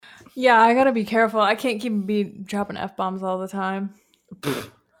Yeah, I gotta be careful. I can't keep dropping F-bombs all the time.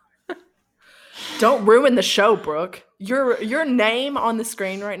 Don't ruin the show, Brooke. Your name on the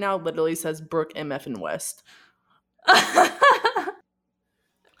screen right now literally says Brooke MF and West. I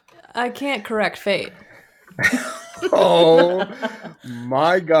can't correct fate. Oh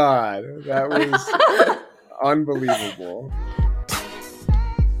my God. That was unbelievable.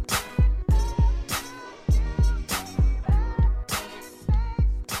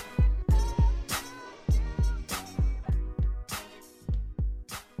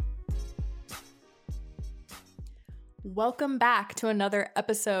 Welcome back to another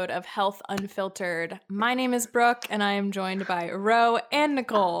episode of Health Unfiltered. My name is Brooke, and I am joined by Ro and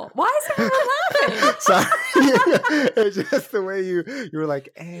Nicole. Why is everyone laughing? Sorry. It's just the way you were like,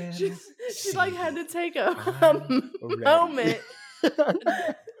 and She like had to take a moment.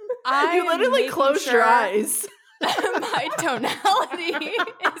 You literally closed your eyes. My tonality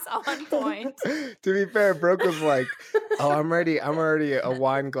is on point. To be fair, Brooke was like, "Oh, I'm already a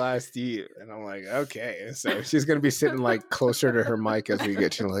wine glass deep," and I'm like, "Okay." So she's gonna be sitting like closer to her mic as we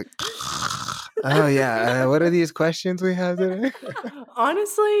get to like, "Oh yeah, what are these questions we have today?"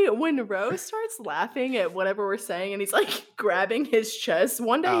 Honestly, when Rose starts laughing at whatever we're saying, and he's like grabbing his chest,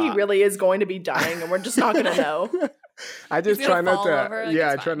 one day he really is going to be dying, and we're just not gonna know. I just try not to. Over, like,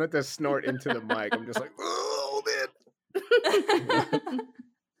 I try not to snort into the mic. I'm just like, hold it.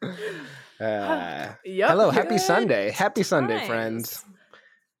 Hello, happy Sunday. Happy Sunday, friends.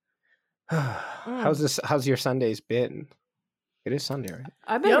 How's your Sundays been? It is Sunday, right?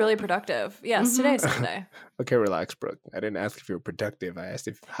 I've been really productive. Yes, today's Sunday. Okay, relax, Brooke. I didn't ask if you were productive. I asked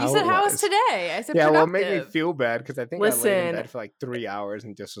how you said, how was today? I said, productive. Well, it made me feel bad because I think I laid in bed for like 3 hours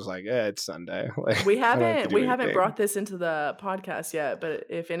and just was like, it's Sunday. Like, we haven't brought this into the podcast yet, but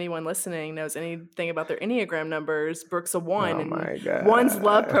if anyone listening knows anything about their Enneagram numbers, Brooke's a 1, and ones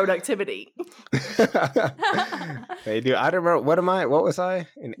love productivity. They do. I don't remember. What am I? What was I?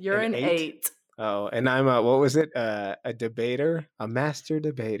 You're an 8. Oh, and I'm what was it? A debater, a master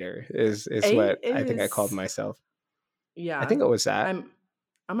debater is what I think I called myself. Yeah, I think it was that. I'm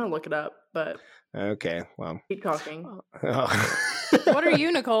gonna look it up, but okay, well, keep talking. What are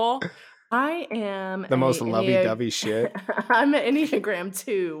you, Nicole? I am the most lovey-dovey shit. I'm an Enneagram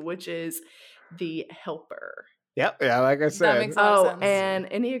 2, which is the helper. Yep. Yeah, like I said. That makes a lot of sense. And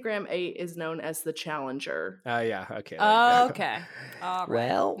Enneagram 8 is known as the challenger. Yeah. Okay. Okay. All right.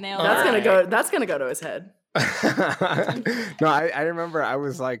 Well, that's gonna go to his head. No, I remember I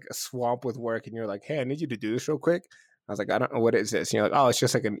was like swamped with work, and you're like, "Hey, I need you to do this real quick." I was like, I don't know, what is this? And you're like, oh, it's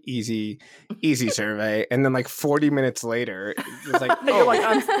just like an easy survey. And then like 40 minutes later, it was like,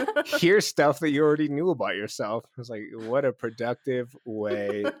 here's stuff that you already knew about yourself. I was like, what a productive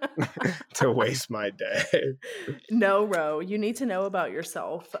way to waste my day. No, Ro, you need to know about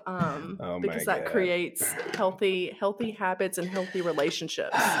yourself because that creates healthy habits and healthy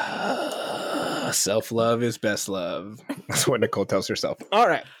relationships. Self-love is best love. That's what Nicole tells herself. All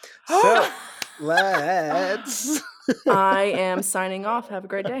right. So let's... I am signing off. Have a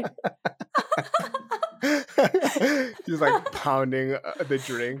great day. She's like pounding the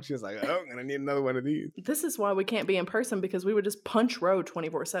drink. She's like, oh, I'm going to need another one of these. This is why we can't be in person, because we would just punch Ro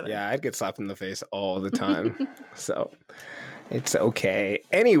 24/7. Yeah, I'd get slapped in the face all the time. So it's okay.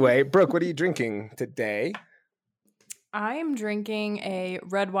 Anyway, Brooke, what are you drinking today? I am drinking a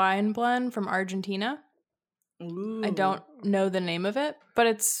red wine blend from Argentina. Ooh. I don't know the name of it, but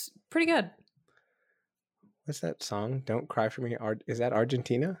it's pretty good. What's that song? Don't Cry for Me. Is that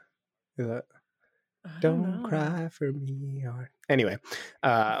Argentina? Is that? Don't cry for me. Anyway,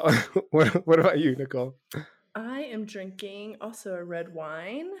 what about you, Nicole? I am drinking also a red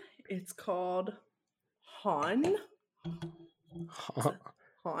wine. It's called Han.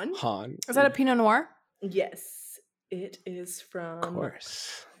 Han. Is that a Pinot Noir? Yes, it is from, of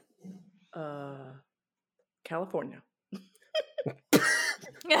course, California.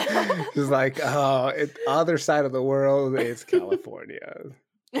 It's like, other side of the world, it's California.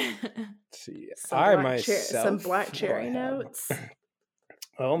 See, some black cherry notes.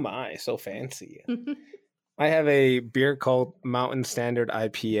 Oh my, so fancy. I have a beer called Mountain Standard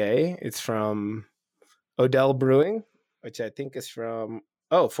IPA. It's from Odell Brewing, which I think is from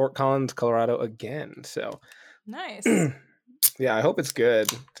Fort Collins, Colorado again. So nice. Yeah, I hope it's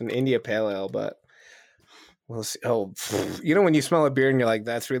good. It's an India Pale Ale, but we'll see. Oh, when you smell a beer and you're like,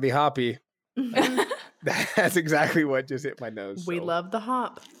 that's really hoppy. That's exactly what just hit my nose. We love the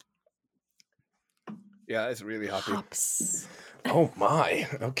hop. Yeah, it's really hoppy. Hops. Oh my.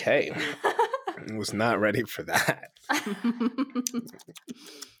 Okay. I was not ready for that.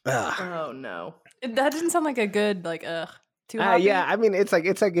 Oh no. That didn't sound like a good Too hoppy? Yeah, I mean, it's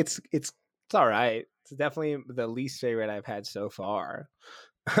all right. It's definitely the least favorite I've had so far.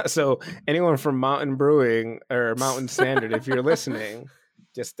 So anyone from Mountain Brewing or Mountain Standard, if you're listening,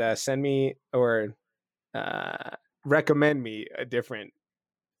 just send me or recommend me a different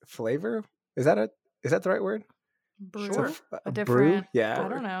flavor. Is that the right word? Brew. Sure. A different, brew? Yeah. I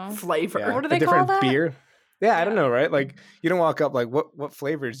don't know. Flavor. Yeah. What do they a different call that? beer? Yeah, I don't know, right? Like you don't walk up like what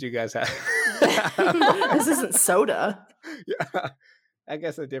flavors do you guys have? This isn't soda. Yeah. I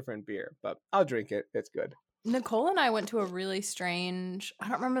guess a different beer, but I'll drink it. It's good. Nicole and I went to a really strange, I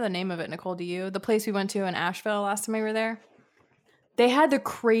don't remember the name of it, Nicole, do you? The place we went to in Asheville last time we were there. They had the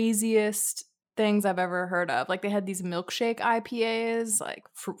craziest things I've ever heard of. Like they had these milkshake IPAs, like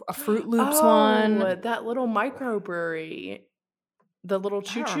a Fruit Loops one. That little microbrewery. The little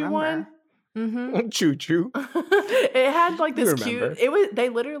Choo Choo one. Mm-hmm. Choo Choo. It had like this remember. cute. They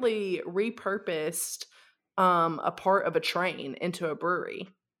literally repurposed a part of a train into a brewery.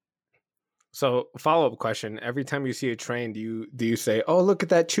 So, follow-up question: every time you see a train, do you say, "Oh, look at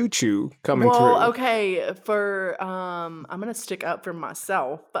that choo choo coming through"? Well, okay. For I'm gonna stick up for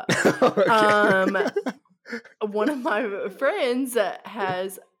myself. Okay. One of my friends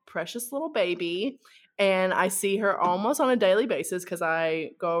has precious little baby, and I see her almost on a daily basis because I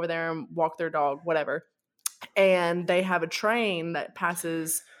go over there and walk their dog, whatever. And they have a train that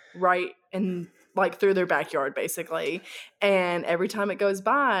passes right in, like, through their backyard, basically. And every time it goes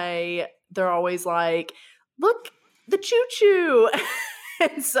by, they're always like, "Look, the choo choo."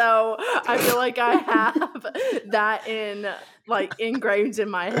 And so I feel like I have that engraved in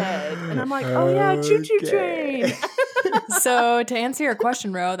my head. And I'm like, "Oh yeah, choo choo train." So to answer your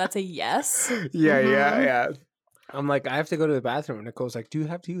question, Ro, that's a yes. Yeah. I'm like, I have to go to the bathroom. And Nicole's like, "Do you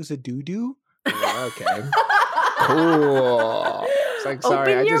have to use a doo-doo?" Like, okay. Cool. It's like,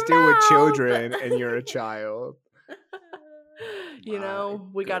 sorry, I just deal with children and you're a child. You know,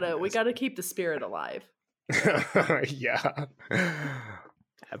 we gotta keep the spirit alive. Yeah.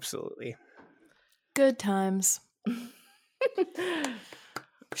 Absolutely. Good times.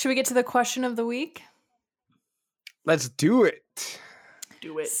 Should we get to the question of the week? Let's do it.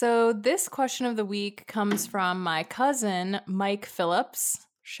 Do it. So this question of the week comes from my cousin, Mike Phillips.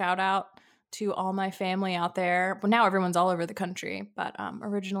 Shout out to all my family out there. Well, now everyone's all over the country, but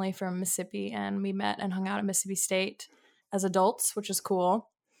originally from Mississippi, and we met and hung out at Mississippi State as adults, which is cool.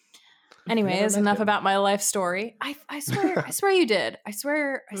 Anyways, enough about my life story. I swear you did. I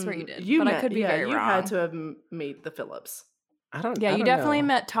swear you did. I could be very wrong. You had to have met the Phillips. You definitely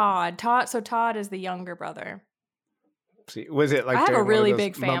met Todd. Todd is the younger brother. See, was it like I have a really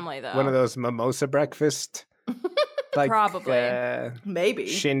big family though? One of those mimosa breakfast, like probably maybe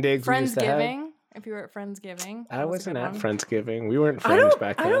shindigs. Friendsgiving. If you were at Friendsgiving, I wasn't at Friendsgiving. We weren't friends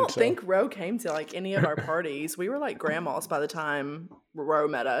back then. I don't think Ro came to like any of our parties. We were like grandmas by the time Ro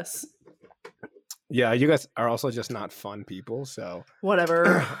met us. Yeah, you guys are also just not fun people. So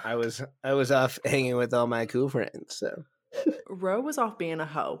whatever. I was off hanging with all my cool friends. So Ro was off being a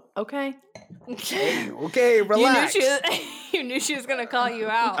hoe. Okay, relax. You knew she was gonna call you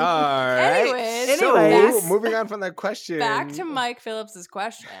out. All right. Anyways, so moving on from that question, back to Mike Phillips's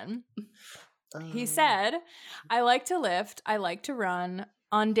question. He said, "I like to lift. I like to run.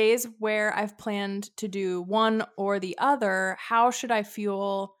 On days where I've planned to do one or the other, how should I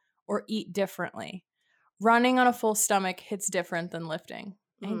fuel or eat differently? Running on a full stomach hits different than lifting.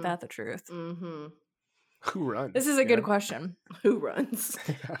 Ain't that the truth?" Mm-hmm. Who runs? This is a good question. Who runs?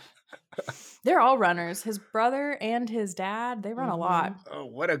 They're all runners. His brother and his dad, they run a lot. Oh,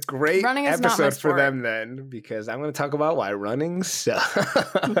 what a great episode for them then, because I'm going to talk about why running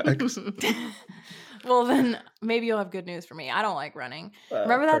sucks. Well, then maybe you'll have good news for me. I don't like running.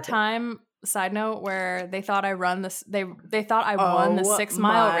 Remember that time, side note, where they thought I run this? They thought I won the 6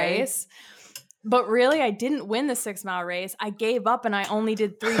 mile race. But really, I didn't win the 6 mile race. I gave up and I only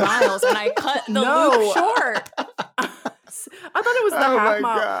did 3 miles and I cut the loop short. I thought it was the half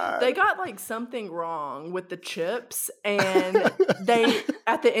mile. God. They got like something wrong with the chips, and they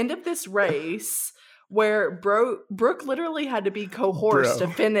at the end of this race where Brooke literally had to be coerced to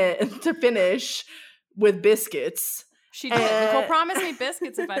finish with biscuits. She did. Nicole promised me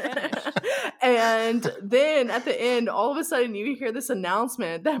biscuits if I finished. And then at the end, all of a sudden you hear this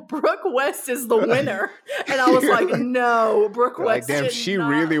announcement that Brooke West is the winner. And I was like, no, Brooke West. Like, damn, she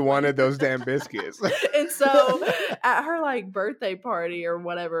really wanted those damn biscuits. And so at her like birthday party or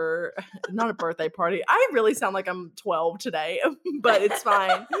whatever, not a birthday party. I really sound like I'm 12 today, but it's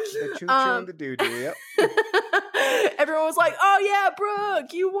fine. The choo-choo and the doo-doo, yep. Everyone was like, oh yeah,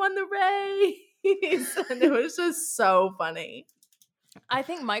 Brooke, you won the race. And it was just so funny. I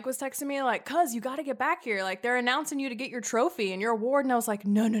think Mike was texting me like, "Cuz you got to get back here. Like they're announcing you to get your trophy and your award." And I was like,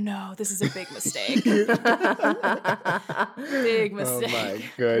 "No. This is a big mistake." Big mistake. Oh my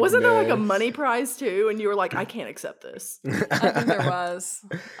goodness. Wasn't there like a money prize too? And you were like, I can't accept this. I think there was.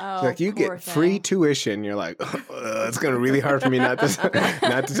 Oh, Like you poor get free thing. tuition. You're like, it's gonna be really hard for me not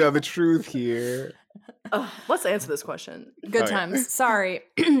to tell the truth here. Let's answer this question. Good Okay. times. Sorry.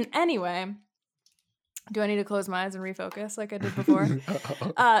 Anyway, do I need to close my eyes and refocus like I did before?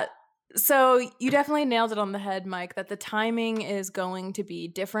 So you definitely nailed it on the head, Mike, that the timing is going to be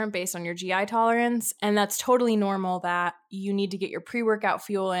different based on your GI tolerance. And that's totally normal that you need to get your pre-workout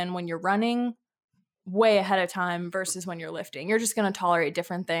fuel in when you're running way ahead of time versus when you're lifting. You're just going to tolerate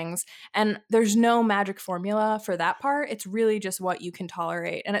different things. And there's no magic formula for that part. It's really just what you can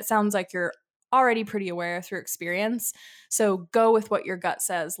tolerate. And it sounds like you're already pretty aware through experience. So go with what your gut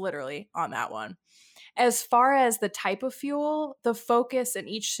says, literally, on that one. As far as the type of fuel, the focus in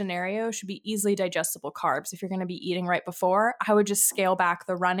each scenario should be easily digestible carbs. If you're going to be eating right before, I would just scale back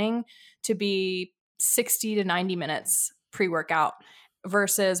the running to be 60 to 90 minutes pre-workout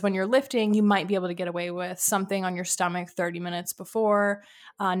versus when you're lifting, you might be able to get away with something on your stomach 30 minutes before,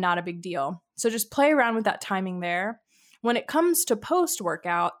 not a big deal. So just play around with that timing there. When it comes to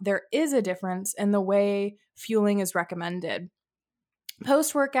post-workout, there is a difference in the way fueling is recommended.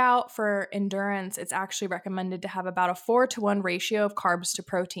 Post-workout for endurance, it's actually recommended to have about a 4-to-1 ratio of carbs to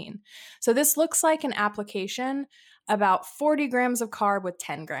protein. So this looks like an application about 40 grams of carb with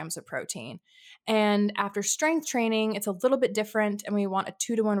 10 grams of protein. And after strength training, it's a little bit different, and we want a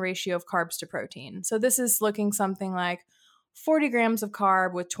 2-to-1 ratio of carbs to protein. So this is looking something like 40 grams of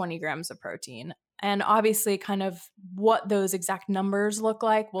carb with 20 grams of protein. And obviously, kind of what those exact numbers look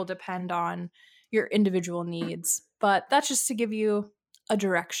like will depend on your individual needs. But that's just to give you a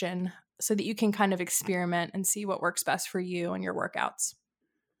direction so that you can kind of experiment and see what works best for you and your workouts.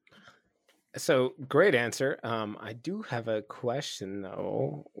 So great answer. I do have a question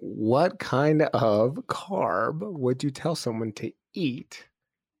though. What kind of carb would you tell someone to eat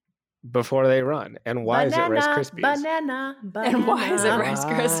before they run, and why is it Rice Krispies? Banana. And why is it Rice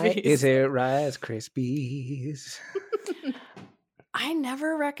Krispies? Why is it Rice Krispies? I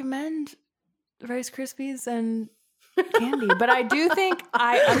never recommend Rice Krispies and candy, but I do think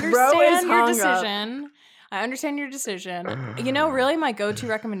I understand your decision. I understand your decision. You know, really my go-to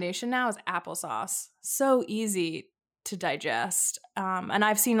recommendation now is applesauce. So easy to digest. And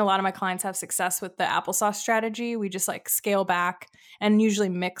I've seen a lot of my clients have success with the applesauce strategy. We just like scale back and usually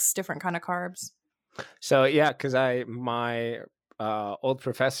mix different kind of carbs. So yeah, because my old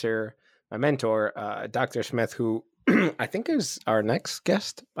professor, my mentor, Dr. Smith, who I think is our next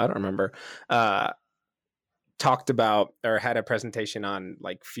guest, I don't remember, talked about or had a presentation on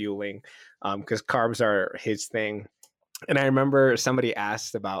like fueling, because carbs are his thing. And I remember somebody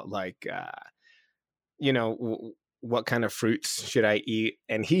asked about like, what kind of fruits should I eat?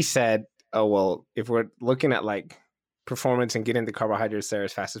 And he said, oh, well, if we're looking at like performance and getting the carbohydrates there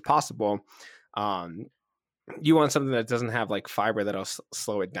as fast as possible, you want something that doesn't have like fiber that'll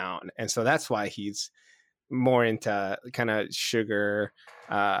slow it down. And so that's why he's more into kind of sugar,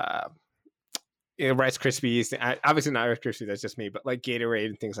 Rice Krispies, obviously not Rice Krispies, that's just me, but like Gatorade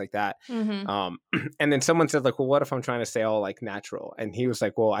and things like that. Mm-hmm. And then someone said like, well, what if I'm trying to stay all like natural? And he was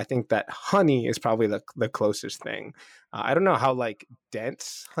like, well, I think that honey is probably the closest thing. I don't know how like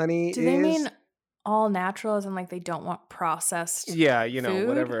dense honey is. Do they mean all natural as in like they don't want processed? Yeah,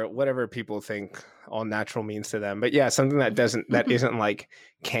 food? whatever people think all natural means to them. But yeah, something that isn't like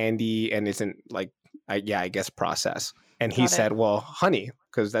candy and isn't like, I guess processed. And he said, well, honey,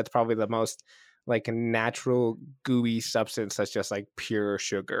 because that's probably the most like a natural gooey substance that's just like pure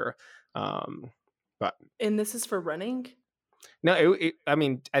sugar. But and this is for running? No, I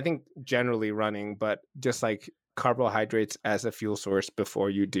mean, I think generally running, but just like carbohydrates as a fuel source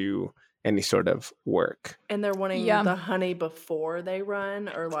before you do any sort of work. And they're wanting the honey before they run,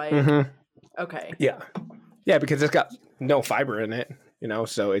 or like, okay. Yeah, because it's got no fiber in it,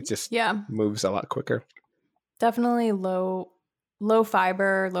 so it just moves a lot quicker. Definitely low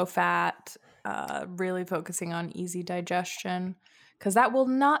fiber, low fat, really focusing on easy digestion, because that will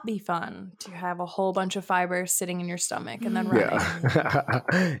not be fun to have a whole bunch of fiber sitting in your stomach and then running.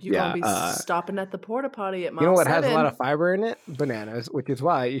 You're going to be stopping at the porta potty at mile 7. You know what has a lot of fiber in it? Bananas, which is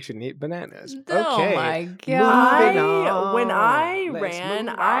why you shouldn't eat bananas. Oh okay. my God. When I ran,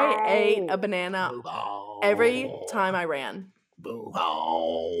 I ate a banana every time I ran. There's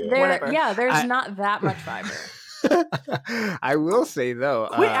not that much fiber. I will say though,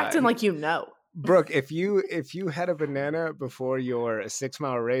 quit acting like you know. Brooke, if you had a banana before your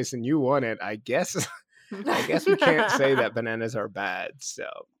 6-mile race and you won it, I guess I guess we can't say that bananas are bad. So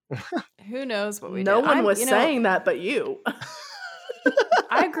Who knows what we No did? one was saying that but you.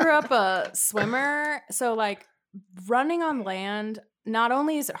 I grew up a swimmer, so like running on land, not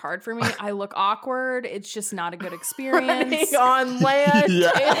only is it hard for me, I look awkward. It's just not a good experience. Running on land.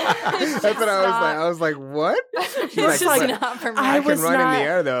 yeah, It's that's what I was not- like. I was like, what? It's like, just "But not for me. I I can was run in not- the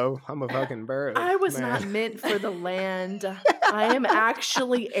air though. I'm a fucking bird. I was man." not meant for the land. I am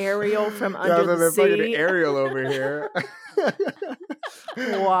actually Ariel from Yeah, under the fucking sea. Ariel over here.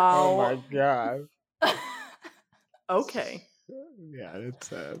 Wow. Oh my god. Okay. Yeah,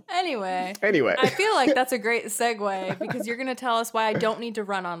 it's Anyway, anyway. I feel like that's a great segue because you're going to tell us why I don't need to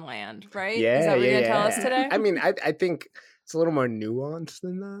run on land, right? Yeah, Is that what you're going to tell us yeah. today? I mean, I think it's a little more nuanced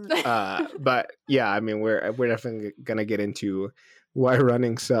than that. But yeah, I mean, we're definitely gonna get into why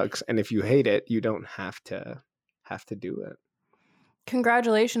running sucks, and if you hate it, you don't have to do it.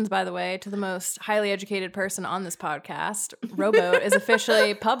 Congratulations, by the way, to the most highly educated person on this podcast. Rowboat is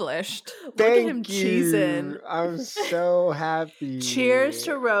officially published. Look at him you. cheesing. I'm so happy. Cheers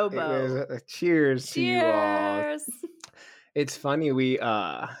to It Rowboat. was cheers to you all. Cheers. It's funny, we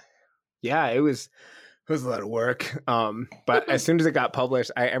yeah, it was a lot of work. But as soon as it got published,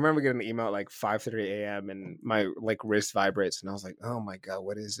 I remember getting the email at like 5:30 a.m. and my like wrist vibrates and I was like, oh my god,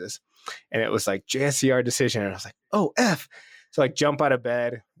 what is this? And it was like JSCR decision, and I was like, oh F. So I jump out of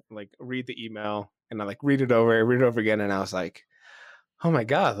bed, like read the email, and I like read it over again, and I was like, oh my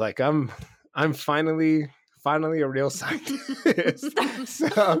god, like I'm finally a real scientist.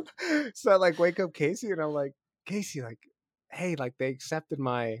 so I like wake up Casey and I'm like, Casey, like, hey, like they accepted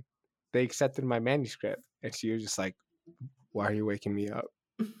my manuscript. And she was just like, why are you waking me up?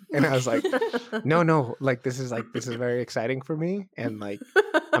 And I was like, no, like this is very exciting for me, and like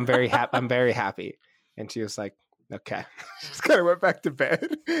I'm very happy. And she was like, okay. Just kind of went back to bed.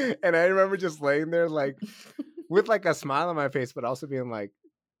 And I remember just laying there like with like a smile on my face, but also being like,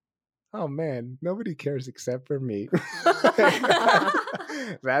 oh man, nobody cares except for me.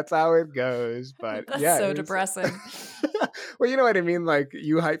 That's how it goes. But That's yeah, so it was- depressing. well, you know what I mean? Like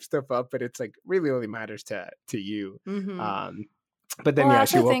you hype stuff up, but it's like really only matters to you. Mhm. But then Well, I yeah,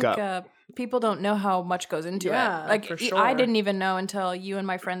 she also woke think, up. people don't know how much goes into Yeah, it. Like for I sure. didn't even know until you and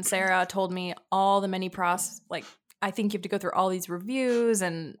my friend Sarah told me all the many like I think you have to go through all these reviews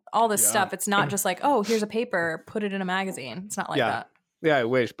and all this Yeah. stuff. It's not just like, oh, here's a paper, put it in a magazine. It's not like Yeah. that. Yeah, I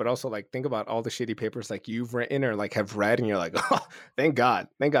wish, but also like think about all the shitty papers like you've written or like have read, and you're like, oh, thank God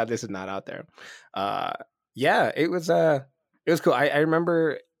this is not out there. Yeah, it was cool. I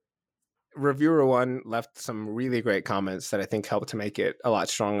remember reviewer 1 left some really great comments that I think helped to make it a lot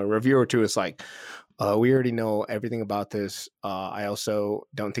stronger. Reviewer 2 is like, we already know everything about this. I also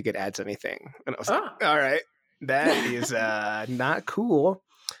don't think it adds anything. And I was like, all right, that is not cool.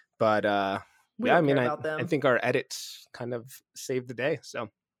 But We yeah, I don't mean, care about them. I think our edits kind of saved the day. So,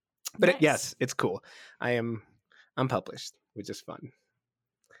 but Nice. yes, it's cool. I'm published, which is fun.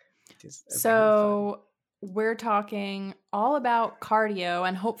 It is very So we're talking all about cardio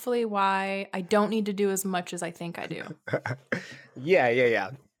and hopefully why I don't need to do as much as I think I do. fun. Yeah.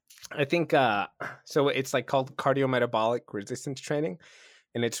 I think so. It's like called cardiometabolic resistance training,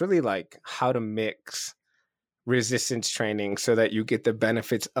 and it's really like how to mix resistance training so that you get the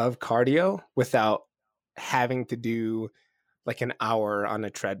benefits of cardio without having to do like an hour on a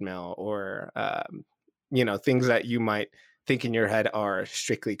treadmill or things that you might think in your head are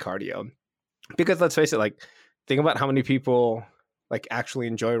strictly cardio. Because let's face it, like think about how many people like actually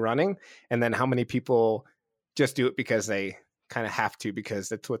enjoy running, and then how many people just do it because they kind of have to because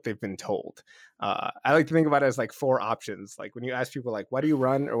that's what they've been told. I like to think about it as like 4 options. Like when you ask people like, why do you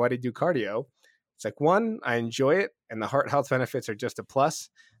run or why do you do cardio? It's like 1, I enjoy it, and the heart health benefits are just a plus.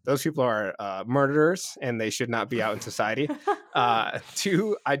 Those people are murderers, and they should not be out in society.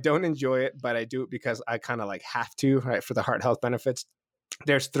 2, I don't enjoy it, but I do it because I kind of like have to, right, for the heart health benefits.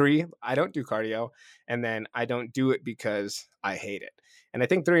 There's 3, I don't do cardio, and then I don't do it because I hate it. And I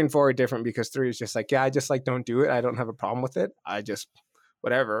think 3 and 4 are different because 3 is just like, yeah, I just like don't do it. I don't have a problem with it. I just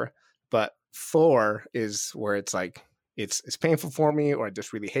whatever. But 4 is where it's like it's painful for me, or I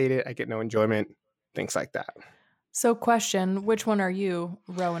just really hate it. I get no enjoyment. Things like that. So question, which one are you,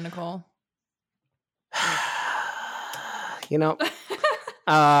 Ro and Nicole?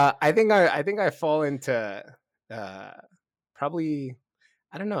 I think I fall into probably,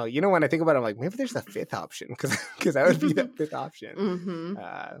 I don't know. When I think about it, I'm like, maybe there's a 5th option because that would be the 5th option.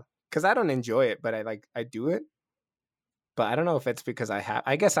 Mm-hmm. Because I don't enjoy it, but I do it. But I don't know if it's because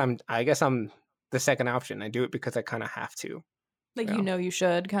I guess I'm the second option. I do it because I kind of have to. Like Yeah. you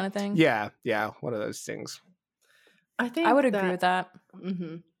should kind of thing. Yeah, one of those things. I think I would agree with that.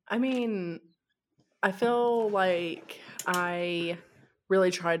 Mm-hmm. I mean, I feel like I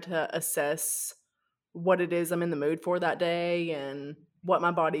really tried to assess what it is I'm in the mood for that day and what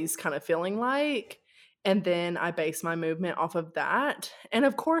my body's kind of feeling like. And then I base my movement off of that. And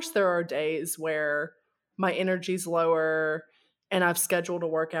of course, there are days where my energy's lower and I've scheduled a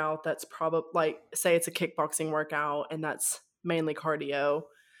workout that's probably like, say it's a kickboxing workout and that's mainly cardio.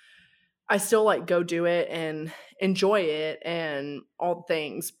 I still like go do it and enjoy it and all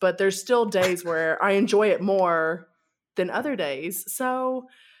things, but there's still days where I enjoy it more than other days. So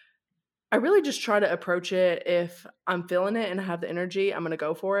I really just try to approach it. If I'm feeling it and I have the energy, I'm going to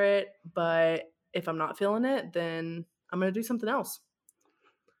go for it. But if I'm not feeling it, then I'm going to do something else.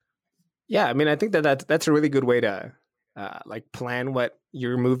 Yeah, I mean, I think that's a really good way to like plan what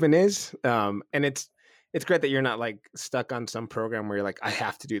your movement is, and it's great that you're not like stuck on some program where you're like, I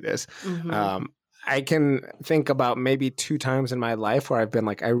have to do this. Mm-hmm. I can think about maybe 2 times in my life where I've been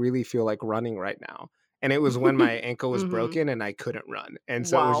like, I really feel like running right now, and it was when my ankle was Mm-hmm. broken and I couldn't run, and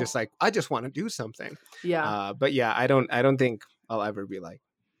so it was just Wow. like, I just want to do something. Yeah. But yeah, I don't think I'll ever be like,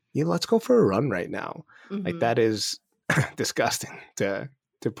 yeah, let's go for a run right now. Like Mm-hmm. that is disgusting to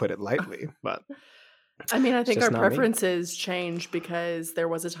put it lightly, but I mean, I it's think just our not me. preferences changed because there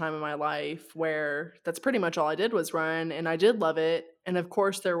was a time in my life where that's pretty much all I did was run and I did love it. And of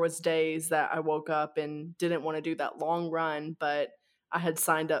course there was days that I woke up and didn't want to do that long run, but I had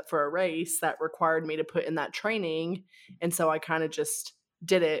signed up for a race that required me to put in that training, and so I kind of just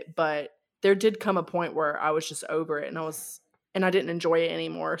did it, but there did come a point where I was just over it and I didn't enjoy it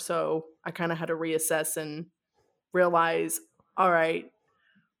anymore. So I kind of had to reassess and realize, all right,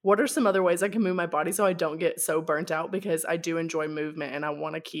 what are some other ways I can move my body so I don't get so burnt out? Because I do enjoy movement and I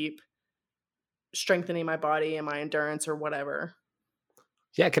want to keep strengthening my body and my endurance or whatever.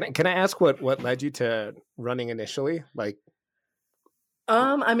 Yeah, can I ask what led you to running initially? Like,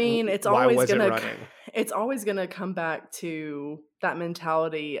 I mean, why was it running? it's always gonna come back to that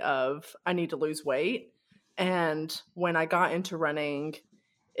mentality of I need to lose weight. And when I got into running,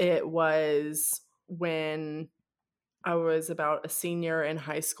 it was when I was about a senior in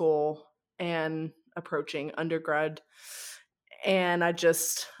high school and approaching undergrad. And I had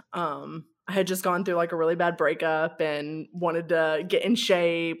just gone through like a really bad breakup and wanted to get in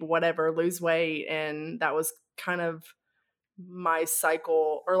shape, whatever, lose weight. And that was kind of my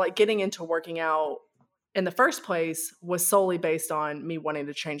cycle, or like getting into working out in the first place was solely based on me wanting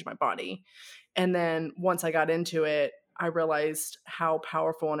to change my body. And then once I got into it, I realized how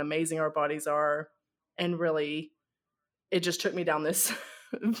powerful and amazing our bodies are. And really, it just took me down this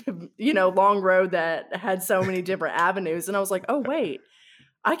long road that had so many different avenues. And I was like, oh wait,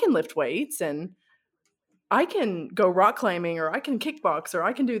 I can lift weights and I can go rock climbing or I can kickbox or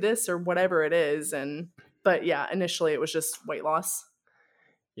I can do this or whatever it is. And but yeah, initially it was just weight loss.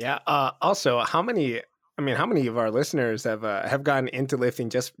 Yeah. Also, how many of our listeners have gotten into lifting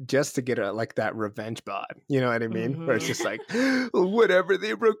just to get like that revenge bod? You know what I mean? Where it's Mm-hmm. just like, whatever,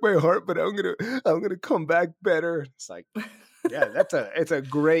 they broke my heart, but I'm gonna come back better. It's like, yeah, it's a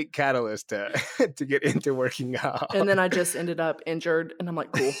great catalyst to to get into working And out. then I just ended up injured and I'm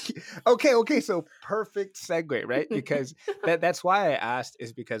like, cool. Okay, so perfect segue, right? Because that's why I asked,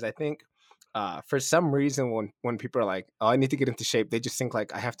 is because I think for some reason when people are like, oh, I need to get into shape, they just think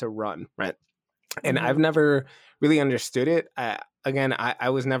like I have to run, right? And I've Mm-hmm. never really understood it. Again, I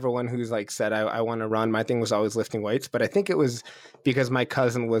was never one who's like said I want to run. My thing was always lifting weights, but I think it was because my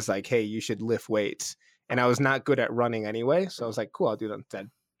cousin was like, hey, you should lift weights, and I was not good at running anyway, so I was like, cool, I'll do that instead.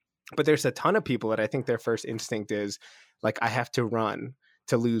 But there's a ton of people that I think their first instinct is like, I have to run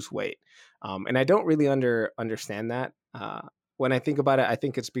to lose weight, and I don't really understand that. When I think about it, I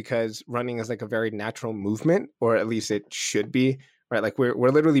think it's because running is like a very natural movement, or at least it should be, right? Like we're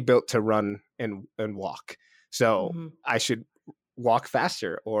literally built to run and walk. So Mm-hmm. I should walk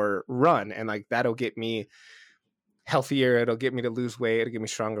faster or run, and like that'll get me healthier, it'll get me to lose weight, it'll get me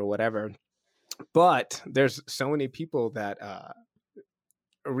stronger, whatever. But there's so many people that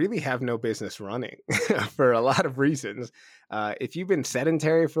really have no business running for a lot of reasons. If you've been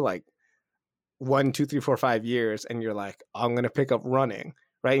sedentary for like 1, 2, 3, 4, 5 years, and you're like, I'm gonna pick up running,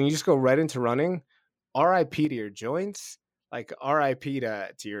 right? And you just go right into running. RIP to your joints, like RIP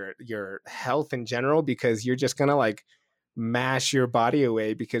to your health in general, because you're just gonna like mash your body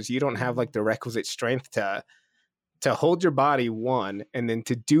away because you don't have Mm-hmm. like the requisite strength to hold your body, one, and then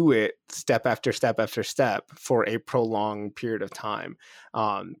to do it step after step after step for a prolonged period of time.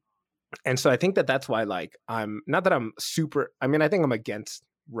 Um, and so I think that's why, like, I'm not that I'm super, I mean, I think I'm against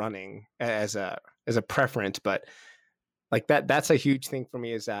running as a preference, but like that's a huge thing for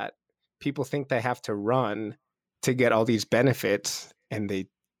me, is that people think they have to run to get all these benefits, and they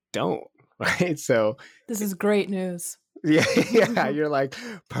don't, right? So This is great news. yeah, yeah, you're like,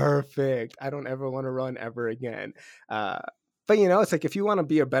 perfect. I don't ever want to run ever again. But it's like if you want to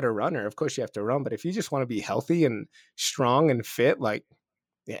be a better runner, of course you have to run. But if you just want to be healthy and strong and fit, like,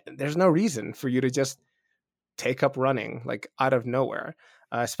 yeah, there's no reason for you to just take up running like out of nowhere,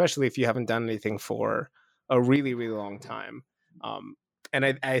 especially if you haven't done anything for a really, really long time. And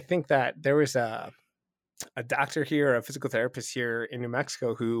I think that there was a doctor here, a physical therapist here in New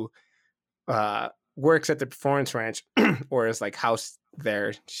Mexico who works at the Performance Ranch or is like housed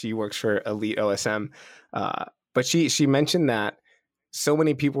there. She works for Elite OSM. But she mentioned that so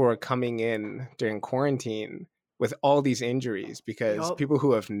many people were coming in during quarantine with all these injuries because Yup. people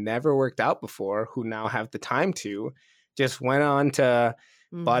who have never worked out before, who now have the time to, just went on to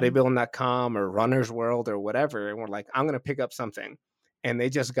Mhm. bodybuilding.com or Runner's World or whatever, and were like, I'm going to pick up something. And they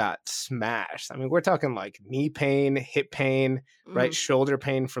just got smashed. I mean, we're talking like knee pain, hip pain, right? Mhm. Shoulder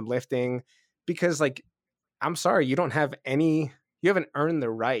pain from lifting. Because, like, I'm sorry, you haven't earned the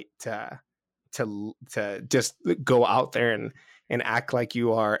right to just go out there and act like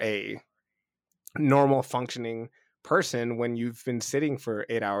you are a normal functioning person when you've been sitting for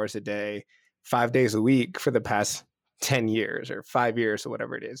 8 hours a day, 5 days a week for the past 10 years or 5 years or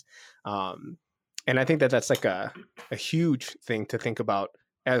whatever it is. And I think that that's like a huge thing to think about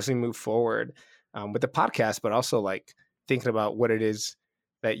as we move forward with the podcast, but also like thinking about what it is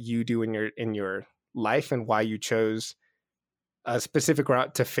that you do in your life and why you chose a specific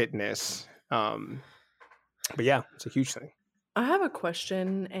route to fitness. But yeah, it's a huge thing. I have a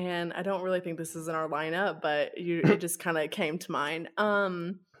question, and I don't really think this is in our lineup, but it just kind of came to mind.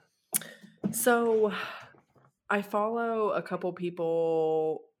 So I follow a couple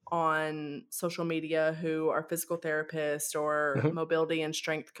people on social media who are physical therapists or Mhm. mobility and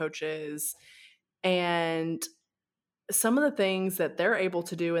strength coaches, and some of the things that they're able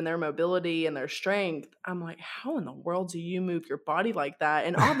to do in their mobility and their strength, I'm like, how in the world do you move your body like that?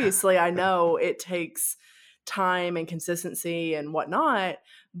 And obviously, I know it takes time and consistency and whatnot,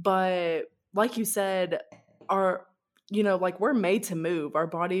 but like you said, our like we're made to move. Our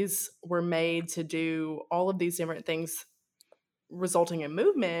bodies were made to do all of these different things resulting in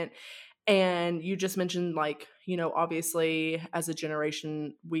movement. And you just mentioned, like, obviously, as a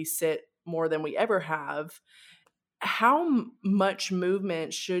generation, we sit more than we ever have. How much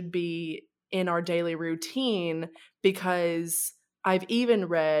movement should be in our daily routine? Because I've even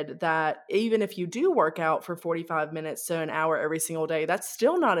read that even if you do work out for 45 minutes to an hour every single day, that's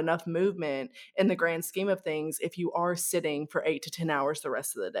still not enough movement in the grand scheme of things if you are sitting for 8 to 10 hours the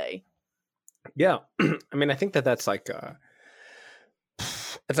rest of the day. Yeah. I mean, I think that that's like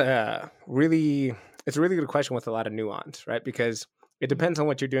it's a really good question with a lot of nuance, right? Because it depends on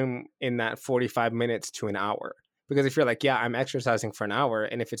what you're doing in that 45 minutes to an hour. Because if you're like, yeah, I'm exercising for an hour,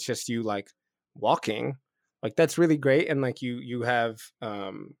 and if it's just you like walking, like that's really great, and like you have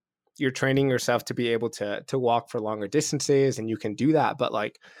you're training yourself to be able to walk for longer distances, and you can do that. But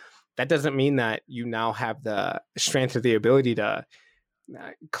like that doesn't mean that you now have the strength or the ability to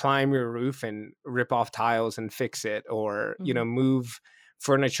climb your roof and rip off tiles and fix it, or move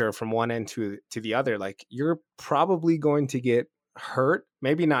furniture from one end to the other. Like you're probably going to get hurt,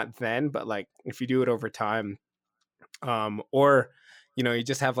 maybe not then, but like if you do it over time, or you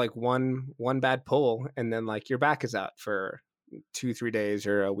just have like one bad pull and then like your back is out for 2-3 days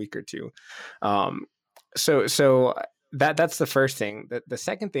or a week or two. So that's the first thing. The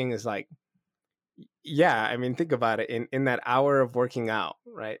second thing is like, yeah, I mean, think about it. In that hour of working out,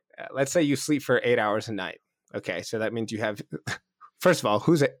 right? Let's say you sleep for 8 hours a night. Okay, so that means you have. First of all,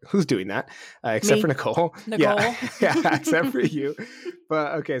 who's doing that? Except Me. for Nicole. Nicole. Yeah, except for you.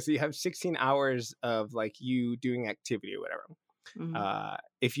 But okay, so you have 16 hours of like you doing activity or whatever. Mhm.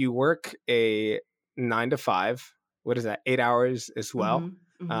 If you work a 9 to 5, what is that? 8 hours as well, Mhm.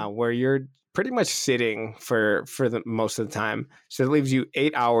 Mhm. where you're pretty much sitting for the most of the time. So it leaves you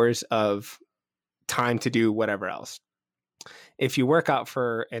 8 hours of time to do whatever else. If you work out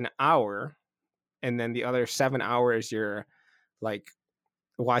for an hour and then the other 7 hours you're like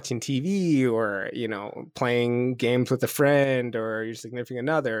watching TV or playing games with a friend or your significant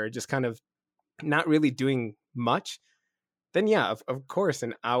other, or just kind of not really doing much, then yeah, of course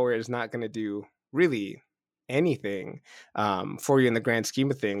an hour is not going to do really anything for you in the grand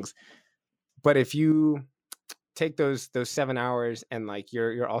scheme of things. But if you take those 7 hours and like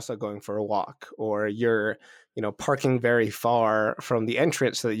you're also going for a walk, or you're parking very far from the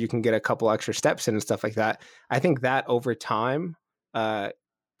entrance so that you can get a couple extra steps in and stuff like that, I think that over time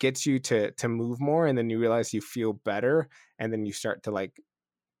gets you to move more, and then you realize you feel better, and then you start to like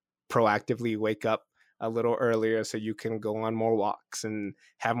proactively wake up a little earlier so you can go on more walks and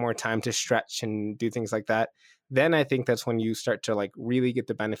have more time to stretch and do things like that, then I think that's when you start to like really get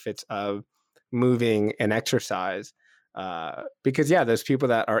the benefits of moving and exercise. Because yeah, there's people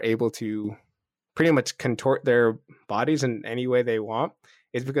that are able to pretty much contort their bodies in any way they want.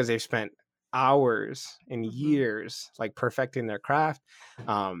 Is because they've spent hours and years like perfecting their craft.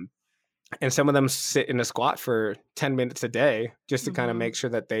 And some of them sit in a squat for 10 minutes a day just to kind of make sure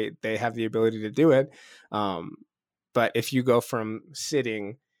that they have the ability to do it. But if you go from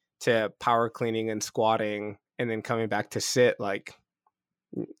sitting to power cleaning and squatting and then coming back to sit, like,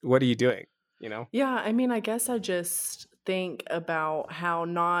 what are you doing? You know? Yeah, I mean, I guess I just think about how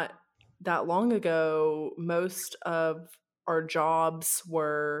not that long ago, most of our jobs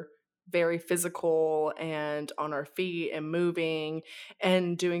were very physical and on our feet and moving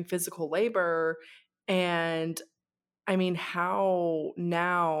and doing physical labor. And I mean, how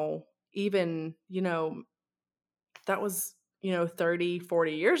now, even, that was 30,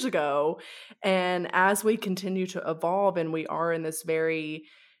 40 years ago. And as we continue to evolve and we are in this very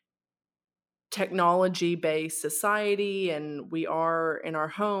technology based society and we are in our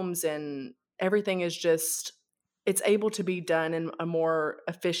homes and everything is just, it's able to be done in a more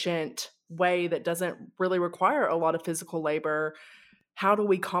efficient way that doesn't really require a lot of physical labor. How do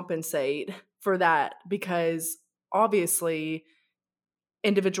we compensate for that? Because obviously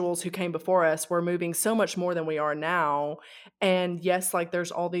individuals who came before us were moving so much more than we are now. And yes, like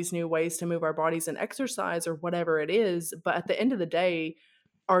there's all these new ways to move our bodies and exercise or whatever it is, but at the end of the day,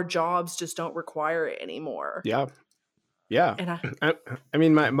 our jobs just don't require it anymore. Yeah. Yeah. And I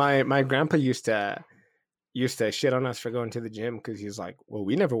mean, my grandpa used to shit on us for going to the gym because he's like, well,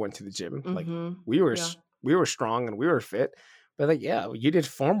 we never went to the gym. Like we were strong and we were fit. But like, yeah, you did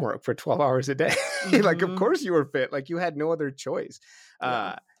form work for 12 hours a day. Like, of course you were fit. Like you had no other choice.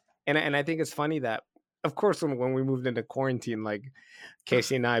 And I think it's funny that, of course, when we moved into quarantine, like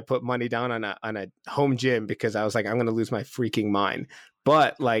Casey and I put money down on a home gym because I was like, I'm going to lose my freaking mind.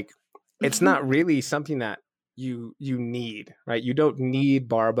 But like, it's not really something that you need, right? You don't need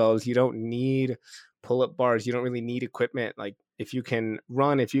barbells. You don't need pull-up bars. You don't really need equipment. Like if you can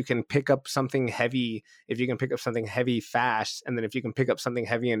run, if you can pick up something heavy, if you can pick up something heavy fast, and then if you can pick up something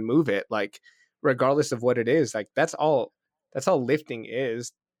heavy and move it, like regardless of what it is, like that's all lifting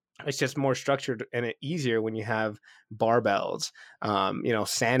is. It's just more structured and easier when you have barbells,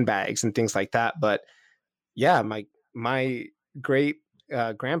 sandbags and things like that. But yeah, my great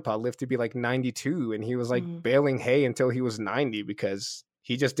grandpa lived to be like 92 and he was like baling hay until he was 90 because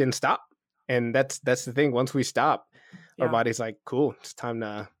he just didn't stop. And that's the thing. Once we stop, our body's like, cool, it's time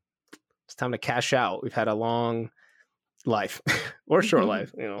to cash out. We've had a long life or short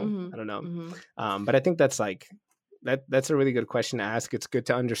life, I don't know. But I think that's like, that's a really good question to ask. It's good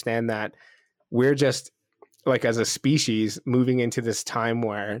to understand that we're just like as a species moving into this time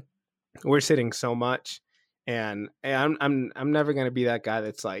where we're sitting so much, and I'm never going to be that guy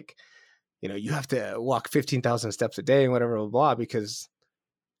that's like, you have to walk 15,000 steps a day and whatever, blah, blah, because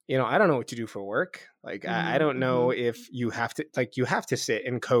I don't know what you do for work. Like, I don't know if you have to sit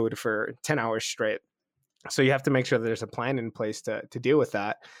and code for 10 hours straight. So you have to make sure that there's a plan in place to deal with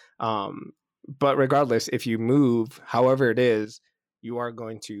that. But regardless, if you move, however it is, you are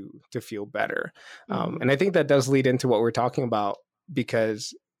going to feel better. And I think that does lead into what we're talking about,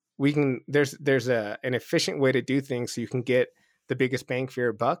 because there's an efficient way to do things so you can get the biggest bang for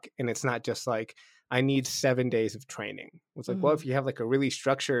your buck. And it's not just like, I need 7 days of training. It's like, well, if you have like a really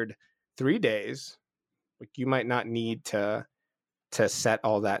structured 3 days, like you might not need to set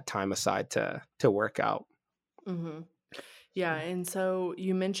all that time aside to work out. Yeah. And so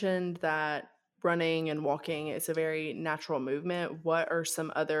you mentioned that running and walking is a very natural movement. What are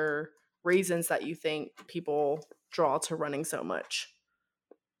some other reasons that you think people draw to running so much?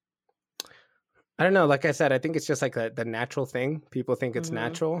 I don't know. Like I said, I think it's just like the natural thing. People think it's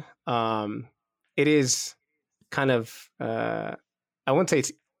natural. It is kind of, I wouldn't say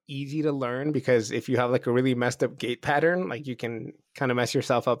it's easy to learn, because if you have like a really messed up gait pattern, like you can kind of mess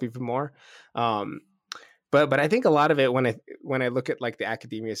yourself up even more. But I think a lot of it, when I look at like the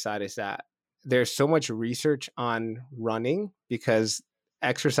academia side, is that there's so much research on running, because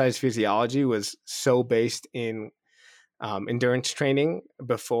exercise physiology was so based in endurance training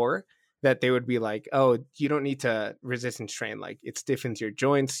before, that they would be like, oh, you don't need to resistance train. Like it stiffens your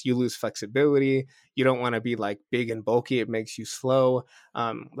joints, you lose flexibility. You don't want to be like big and bulky. It makes you slow.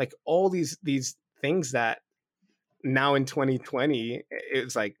 Like all these things that now in 2020,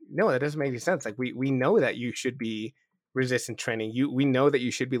 it's like, no, that doesn't make any sense. Like we know that you should be resistance training. We know that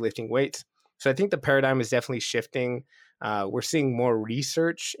you should be lifting weights. So I think the paradigm is definitely shifting. We're seeing more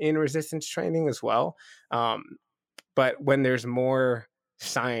research in resistance training as well. But when there's more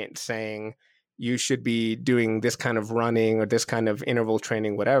science saying you should be doing this kind of running or this kind of interval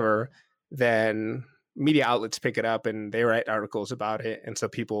training, whatever, then media outlets pick it up and they write articles about it. And so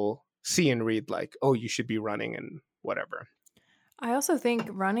people see and read like, oh, you should be running and whatever. I also think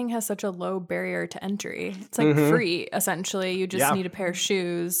running has such a low barrier to entry. It's like free, essentially. You just need a pair of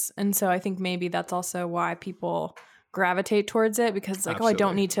shoes. And so I think maybe that's also why people gravitate towards it, because it's like, oh, I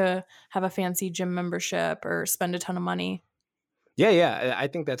don't need to have a fancy gym membership or spend a ton of money. Yeah. I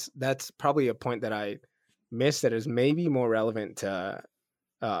think that's probably a point that I missed that is maybe more relevant to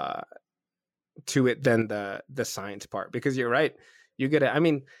it than the science part, because you're right. You get it. I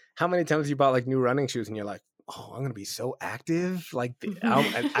mean, how many times you bought like new running shoes and you're like, oh, I'm gonna be so active, like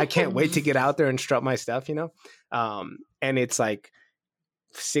I can't wait to get out there and strut my stuff, you know. And it's like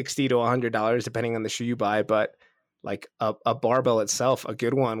 $60 to $100 depending on the shoe you buy, but like a barbell itself, a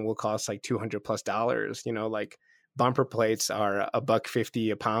good one will cost like $200+, you know. Like bumper plates are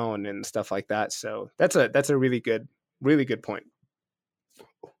 $150 a pound and stuff like that. So that's a really good point.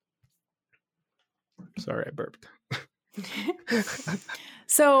 Sorry, I burped.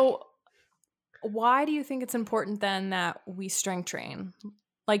 So why do you think it's important then that we strength train?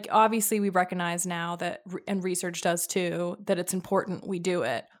 Like, obviously we recognize now that, and research does too, that it's important we do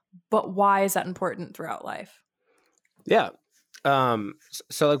it, but why is that important throughout life? Yeah.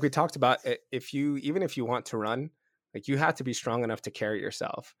 So like we talked about, even if you want to run, like you have to be strong enough to carry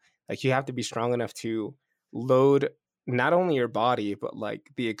yourself. Like you have to be strong enough to load not only your body, but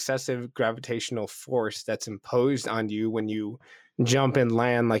like the excessive gravitational force that's imposed on you when you jump and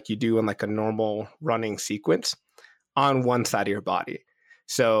land like you do in like a normal running sequence on one side of your body.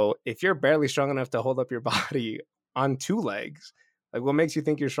 So if you're barely strong enough to hold up your body on two legs, like what makes you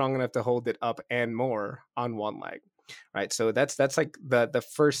think you're strong enough to hold it up and more on one leg? Right. So that's like the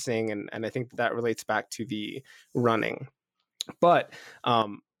first thing. And I think that relates back to the running. But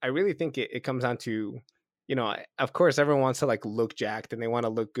I really think it comes down to, you know, of course, everyone wants to like look jacked and they want to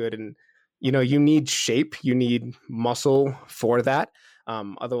look good. And, you know, you need shape, you need muscle for that.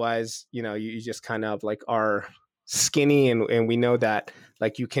 Otherwise, you know, you just kind of like are skinny. And we know that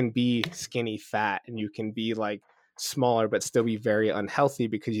like you can be skinny fat and you can be like smaller, but still be very unhealthy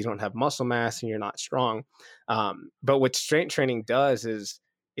because you don't have muscle mass and you're not strong. But what strength training does is,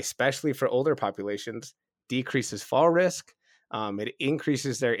 especially for older populations, decreases fall risk. It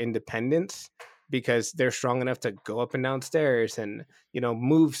increases their independence because they're strong enough to go up and down stairs and, you know,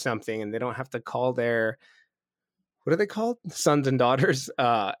 move something, and they don't have to call their, what are they called? Sons and daughters,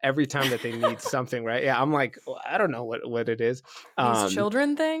 every time that they need something, right? Yeah, I'm like, I don't know what it is. These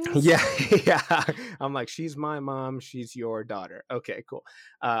children things? Yeah. I'm like, she's my mom, she's your daughter. Okay, cool.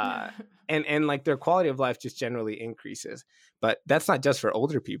 And like their quality of life just generally increases. But that's not just for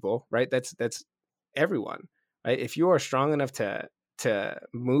older people, right? That's everyone, right? If you are strong enough to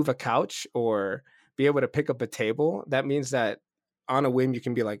move a couch or be able to pick up a table, that means that on a whim you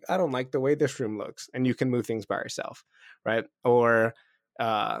can be like, I don't like the way this room looks, and you can move things by yourself, right? Or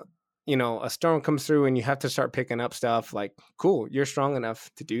you know, a storm comes through and you have to start picking up stuff, like cool, you're strong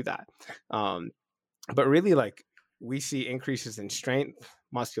enough to do that. But really, like, we see increases in strength,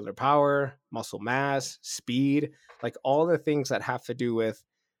 muscular power, muscle mass, speed, like all the things that have to do with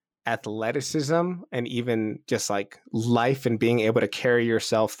athleticism and even just like life and being able to carry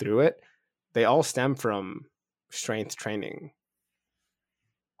yourself through it. They all stem from strength training.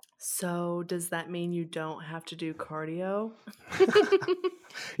 So does that mean you don't have to do cardio?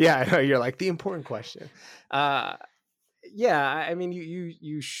 Yeah, I know, you're like the important question. Yeah, I mean,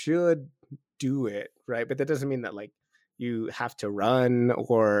 you should do it, right? But that doesn't mean that like you have to run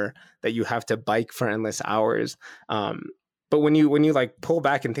or that you have to bike for endless hours. But when you like pull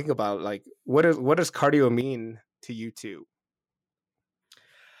back and think about like what does cardio mean to you too?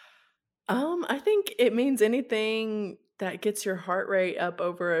 I think it means anything that gets your heart rate up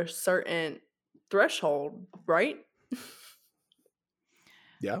over a certain threshold, right?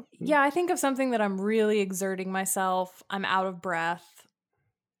 Yeah. Yeah, I think of something that I'm really exerting myself. I'm out of breath.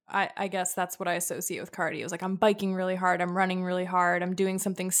 I guess that's what I associate with cardio. It's like I'm biking really hard, I'm running really hard, I'm doing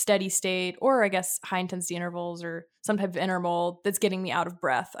something steady state, or I guess high intensity intervals or some type of interval that's getting me out of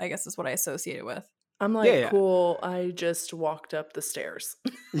breath, I guess is what I associate it with. I'm like, cool, I just walked up the stairs.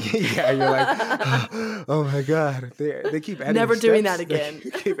 Yeah, you're like, oh my God. They keep adding Never steps. doing that again. They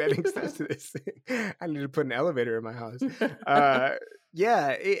keep adding steps to this thing. I need to put an elevator in my house.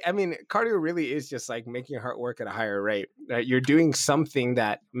 Yeah, I mean, cardio really is just like making your heart work at a higher rate. Right? You're doing something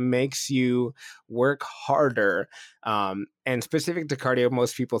that makes you work harder. And specific to cardio,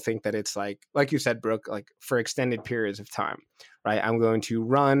 most people think that it's like you said, Brooke, like for extended periods of time, right? I'm going to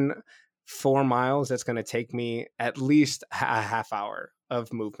run 4 miles. That's going to take me at least a half hour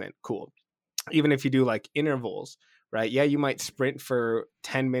of movement. Cool. Even if you do like intervals, right? Yeah, you might sprint for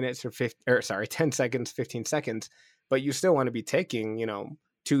 10 minutes or 10 seconds, 15 seconds, but you still want to be taking,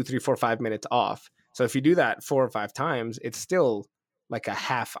 2, 3, 4, 5 minutes off. So if you do that 4 or 5 times, it's still like a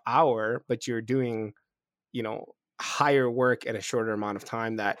half hour, but you're doing, higher work at a shorter amount of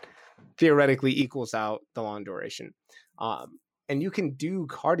time that theoretically equals out the long duration. And you can do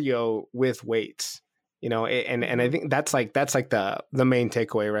cardio with weights, and I think that's like the main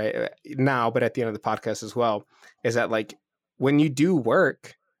takeaway right now, but at the end of the podcast as well, is that like when you do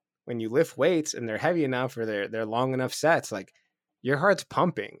work, when you lift weights and they're heavy enough or they're long enough sets, like your heart's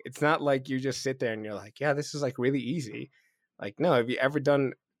pumping. It's not like you just sit there and you're like, yeah, this is like really easy. Like, no, have you ever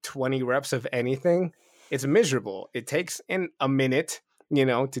done 20 reps of anything? It's miserable. It takes a minute,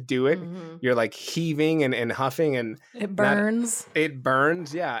 to do it. Mhm. You're like heaving and huffing and It burns. it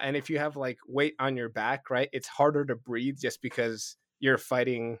burns. Yeah. And if you have like weight on your back, right, it's harder to breathe just because you're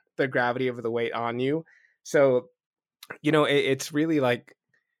fighting the gravity of the weight on you. So, it's really like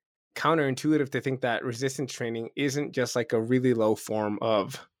counterintuitive to think that resistance training isn't just like a really low form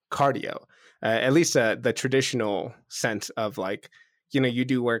of cardio, at least the traditional sense of like, you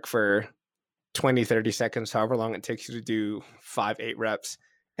do work for 20, 30 seconds, however long it takes you to do 5, 8 reps.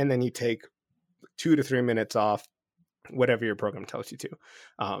 And then you take 2 to 3 minutes off, whatever your program tells you to.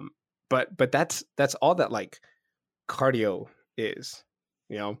 But that's all that like cardio is,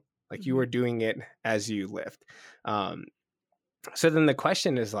 like you are doing it as you lift. So then the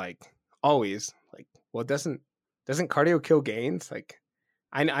question is like always like, well, doesn't cardio kill gains? Like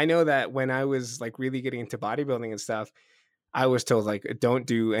I know that when I was like really getting into bodybuilding and stuff, I was told like, don't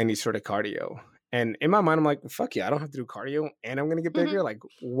do any sort of cardio. And in my mind, I'm like, fuck yeah, I don't have to do cardio and I'm going to get bigger. Mhm. Like,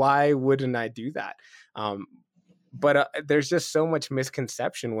 why wouldn't I do that? But there's just so much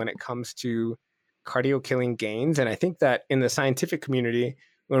misconception when it comes to cardio killing gains. And I think that in the scientific community,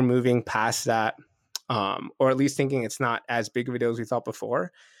 we're moving past that, or at least thinking it's not as big of a deal as we thought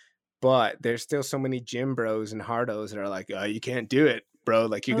before. But there's still so many gym bros and hardos that are like, oh, you can't do it, bro.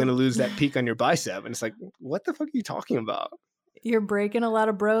 Like, you're going to lose that peak on your bicep. And it's like, what the fuck are you talking about? You're breaking a lot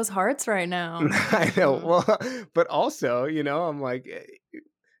of bros' hearts right now. I know. Well, but also, I'm like,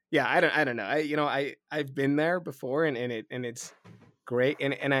 yeah, I don't know. I've been there before and it's great.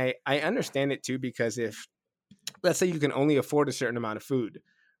 And I understand it too, because if let's say you can only afford a certain amount of food,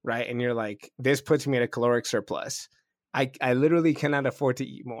 right? And you're like, this puts me at a caloric surplus. I literally cannot afford to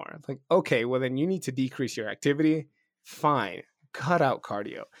eat more. Like, okay, well then you need to decrease your activity. Fine. Cut out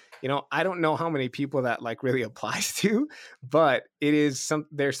cardio. I don't know how many people that like really applies to, but there's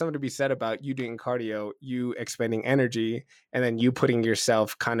something to be said about you doing cardio, you expending energy, and then you putting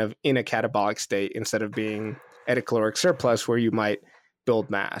yourself kind of in a catabolic state instead of being at a caloric surplus where you might build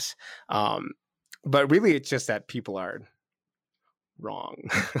mass. But really it's just that people are wrong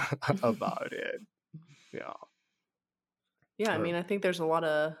about it. Yeah. Yeah, I mean, I think there's a lot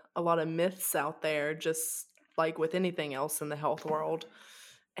of myths out there, just like with anything else in the health world.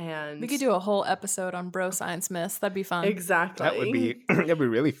 And We could do a whole episode on bro science myths. That'd be fun. exactly. That'd be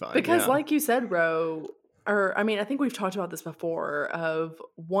really fun. Because yeah. like you said, Ro, or I mean, I think we've talked about this before, of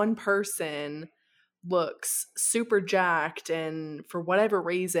one person looks super jacked and for whatever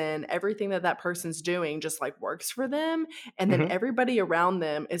reason everything that person's doing just like works for them, and then Mhm. everybody around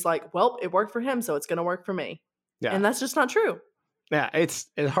them is like, well, it worked for him, so it's going to work for me. Yeah. And that's just not true. Yeah, it's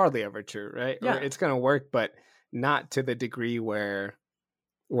hardly ever true, right? Yeah. Or it's gonna work, but not to the degree where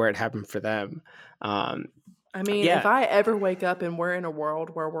it happened for them. I mean, Yeah. if I ever wake up and we're in a world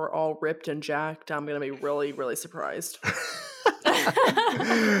where we're all ripped and jacked, I'm going to be really, really surprised.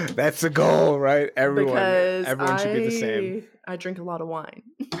 That's the goal, right? Everyone Because should be the same. I drink a lot of wine.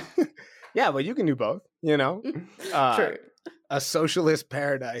 Yeah, but you can do both, True. A socialist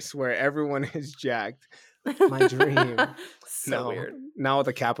paradise where everyone is jacked. My dream. So weird. Now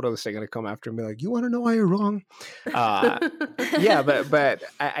the capitalists are going to come after me like, you want to know why you're wrong? Yeah, but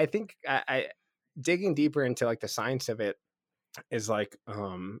I think I digging deeper into like the science of it is like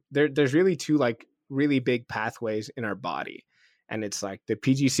there's really two like really big pathways in our body, and it's like the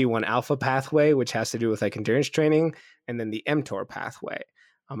PGC1 alpha pathway, which has to do with like endurance training, and then the mTOR pathway.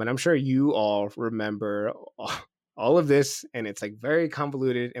 And I'm sure you all remember all of this, and it's like very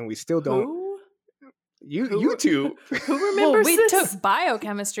convoluted, and we still don't. Who? You two. Who Well, remembers we this? took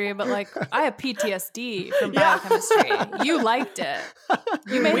biochemistry, but like I have PTSD from Yeah. biochemistry. You liked it.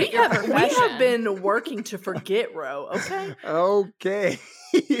 You made it your we profession. have been working to forget Ro, okay? Okay.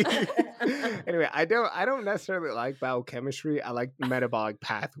 Anyway, I don't necessarily like biochemistry. I like metabolic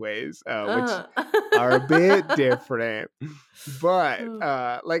pathways, which are a bit different. But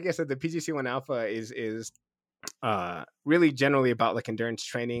like I said, the PGC1 alpha is really generally about like endurance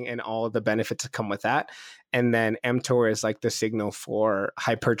training and all of the benefits that come with that. And then mTOR is like the signal for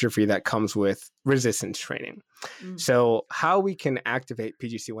hypertrophy that comes with resistance training. So how we can activate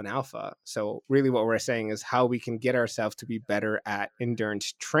PGC1 alpha. So really what we're saying is how we can get ourselves to be better at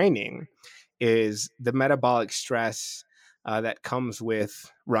endurance training is the metabolic stress that comes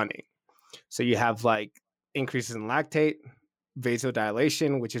with running. So you have like increases in lactate,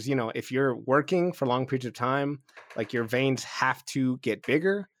 vasodilation, which is, if you're working for long periods of time, like your veins have to get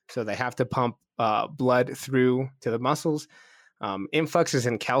bigger. So they have to pump blood through to the muscles. Influxes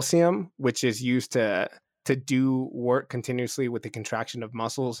in calcium, which is used to do work continuously with the contraction of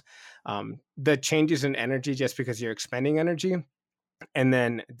muscles. The changes in energy just because you're expending energy. And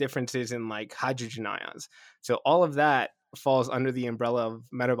then differences in like hydrogen ions. So all of that falls under the umbrella of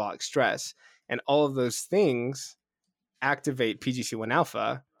metabolic stress. And all of those things activate PGC1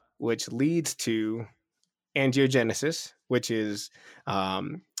 alpha, which leads to angiogenesis, which is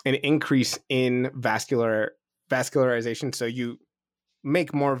an increase in vascularization. So you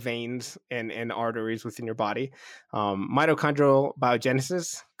make more veins and arteries within your body. Mitochondrial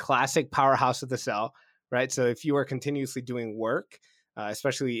biogenesis, classic powerhouse of the cell, right? So if you are continuously doing work,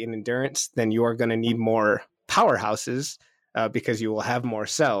 especially in endurance, then you are going to need more powerhouses because you will have more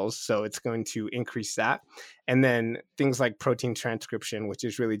cells. So it's going to increase that. And then things like protein transcription, which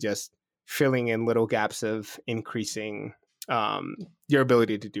is really just filling in little gaps of increasing your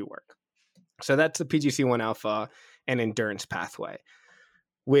ability to do work. So that's the PGC1 alpha and endurance pathway.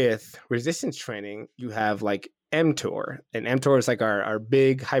 With resistance training, you have like mTOR, and mTOR is like our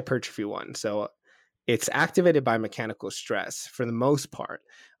big hypertrophy one. So it's activated by mechanical stress for the most part.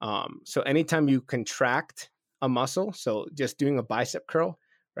 So anytime you contract a muscle, so just doing a bicep curl,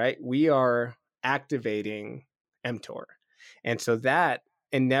 right, we are activating mTOR. And so that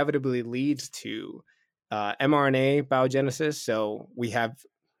inevitably leads to mRNA biogenesis. So we have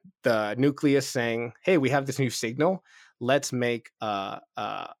the nucleus saying, hey, we have this new signal. Let's make a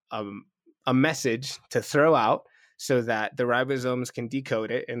message to throw out so that the ribosomes can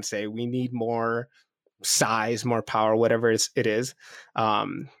decode it and say, we need more size, more power, whatever it is.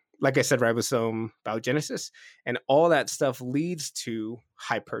 Like I said, ribosome biogenesis, and all that stuff leads to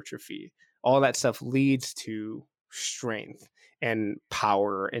hypertrophy. All that stuff leads to strength and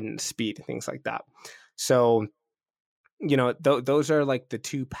power and speed and things like that. So, those are like the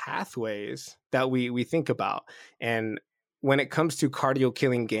two pathways that we think about. And when it comes to cardio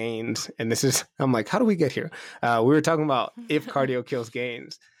killing gains, and this is, I'm like, how do we get here? We were talking about if cardio kills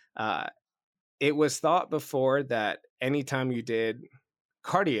gains. It was thought before that anytime you did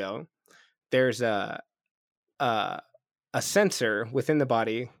cardio, there's a sensor within the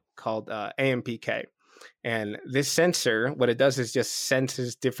body called AMPK. And this sensor, what it does is just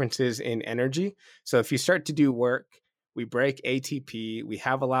senses differences in energy. So if you start to do work, we break ATP, we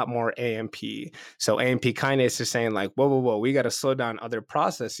have a lot more AMP. So AMP kinase is saying like, whoa, we got to slow down other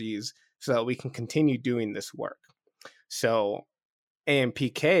processes so that we can continue doing this work. So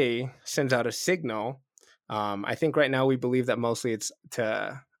AMPK sends out a signal. I think right now we believe that mostly it's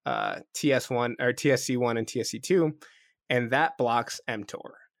to TS1 or TSC1 and TSC2, and that blocks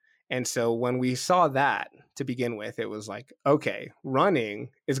mTOR. And so when we saw that to begin with, it was like, okay, running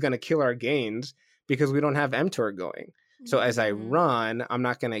is going to kill our gains because we don't have mTOR going. So as I run, I'm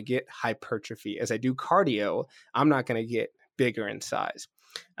not going to get hypertrophy. As I do cardio, I'm not going to get bigger in size.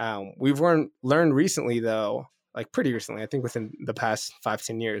 We've learned recently, though, like pretty recently, I think within the past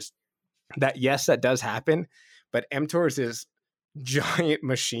 5-10 years, that yes, that does happen. But mTOR is this giant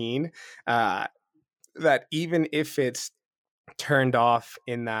machine that even if it's turned off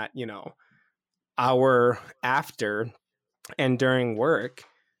in that, hour after and during work,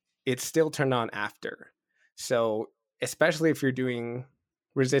 it's still turned on after. So especially if you're doing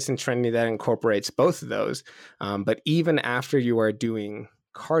resistance training that incorporates both of those, but even after you are doing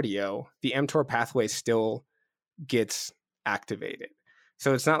cardio, the mTOR pathway still gets activated.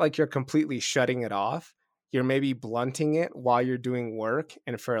 So it's not like you're completely shutting it off. You're maybe blunting it while you're doing work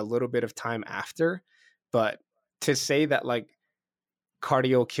and for a little bit of time after. But to say that like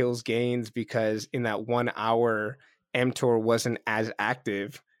cardio kills gains because in that 1 hour mTOR wasn't as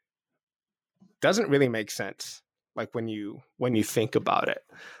active doesn't really make sense. like when you think about it.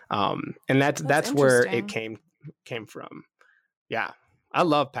 And that's where it came from. Yeah, I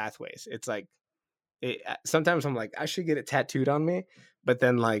love pathways. It's like sometimes I'm like, I should get it tattooed on me. But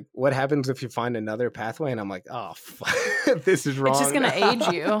then, like, what happens if you find another pathway? And I'm like, oh, this is wrong. It's just going to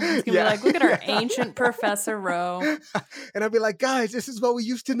age you. It's going to be like, look at our ancient Professor Rowe. And I'll be like, guys, this is what we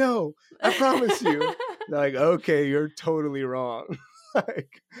used to know. I promise you. They're like, okay, you're totally wrong.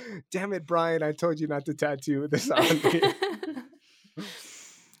 Like, damn it, Brian, I told you not to tattoo this on me.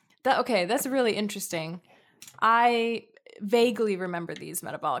 That's really interesting. I vaguely remember these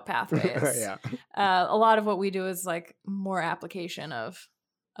metabolic pathways. Yeah. A lot of what we do is like more application of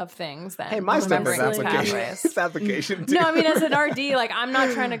things than my stuff is remembering application. pathways. It's application too. No, I mean, as an RD, like, I'm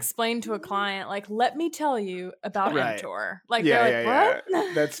not trying to explain to a client, like, let me tell you about mTOR. Like, they're like,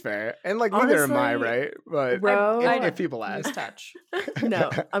 what? That's fair. And like, neither am I, right? But if people ask. Touch. No,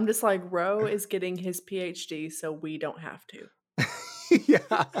 I'm just like, Ro is getting his PhD, so we don't have to.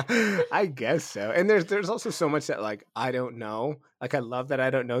 Yeah, I guess so. And there's also so much that like I don't know. Like I love that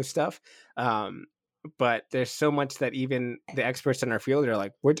I don't know stuff. But there's so much that even the experts in our field are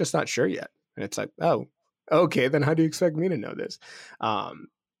like, we're just not sure yet. And it's like, oh, okay, then how do you expect me to know this?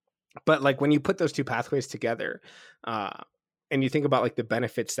 But like when you put those two pathways together, and you think about like the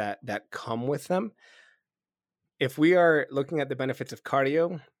benefits that come with them, if we are looking at the benefits of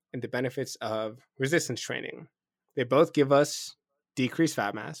cardio and the benefits of resistance training, they both give us decreased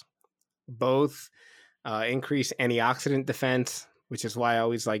fat mass, both increase antioxidant defense, which is why I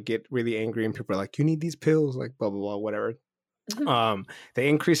always like get really angry and people are like, you need these pills, like blah, blah, blah, whatever. They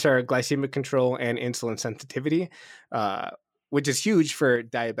increase our glycemic control and insulin sensitivity, which is huge for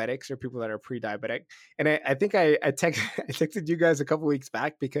diabetics or people that are pre-diabetic. And I think I texted you guys a couple weeks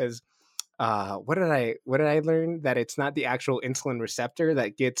back because what did I learn? That it's not the actual insulin receptor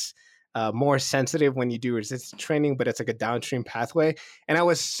that gets more sensitive when you do resistance training, but it's like a downstream pathway. And I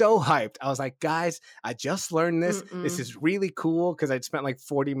was so hyped. I was like, guys, I just learned this. This is really cool, because I'd spent like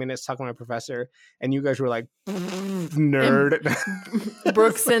 40 minutes talking to my professor, and you guys were like, nerd.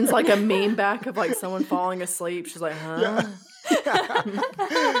 Brooke sends like a meme back of like someone falling asleep. She's like, huh? Yeah.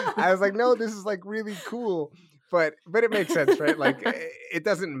 I was like, no, this is like really cool. But it makes sense, right? Like, it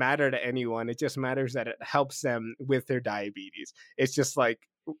doesn't matter to anyone. It just matters that it helps them with their diabetes. It's just like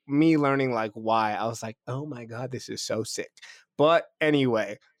me learning like why. I was like, oh my God, this is so sick. But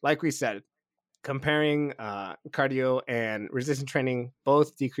anyway, like we said, comparing cardio and resistance training,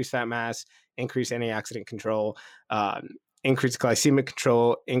 both decrease fat mass, increase antioxidant control, increase glycemic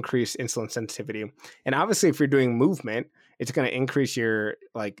control, increase insulin sensitivity. And obviously, if you're doing movement, it's going to increase your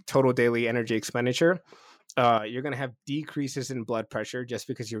like total daily energy expenditure. You're going to have decreases in blood pressure just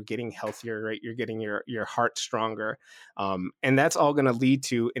because you're getting healthier, right? You're getting your heart stronger. And that's all going to lead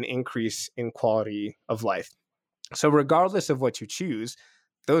to an increase in quality of life. So regardless of what you choose,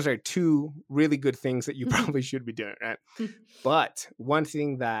 those are two really good things that you probably should be doing, right? But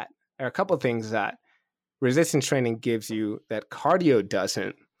a couple of things that resistance training gives you that cardio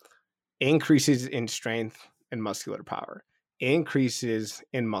doesn't: increases in strength and muscular power, increases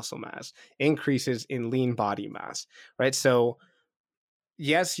in muscle mass, increases in lean body mass, right? So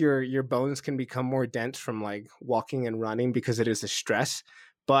yes, your bones can become more dense from like walking and running because it is a stress.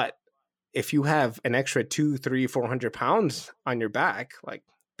 But if you have an extra 200, 300, 400 pounds on your back, like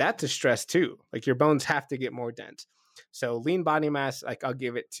that's a stress too. Like your bones have to get more dense. So lean body mass, like I'll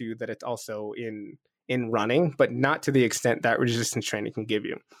give it to that it's also in running, but not to the extent that resistance training can give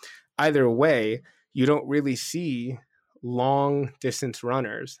you. Either way, you don't really see long distance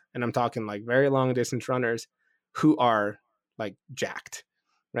runners, and I'm talking like very long distance runners, who are like jacked,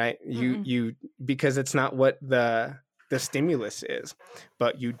 right? You because it's not what the stimulus is.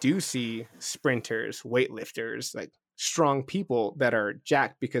 But you do see sprinters, weightlifters, like strong people that are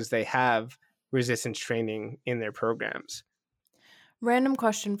jacked because they have resistance training in their programs. Random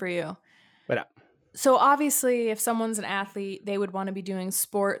question for you. What up? So obviously, if someone's an athlete, they would want to be doing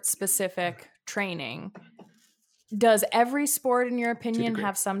sport-specific training. Does every sport, in your opinion,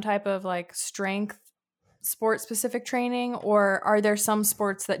 have some type of like strength sport-specific training, or are there some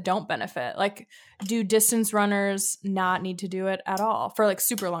sports that don't benefit? Like, do distance runners not need to do it at all for like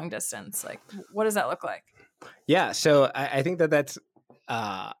super long distance? Like, what does that look like? Yeah, so I think that's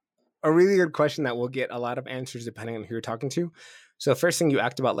a really good question that will get a lot of answers depending on who you're talking to. So first thing you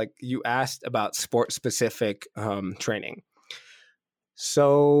asked about sport-specific training.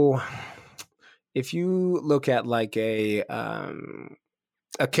 So if you look at like a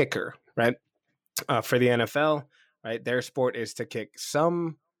kicker, right, for the NFL, right, their sport is to kick.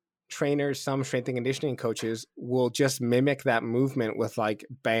 Some trainers, some strength and conditioning coaches will just mimic that movement with like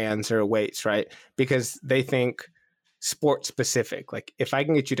bands or weights, right, because they think sport specific. Like if I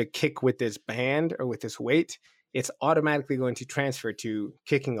can get you to kick with this band or with this weight, it's automatically going to transfer to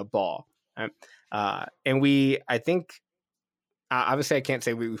kicking a ball. Right? And I think, obviously I can't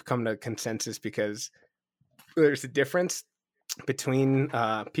say we've come to a consensus because there's a difference between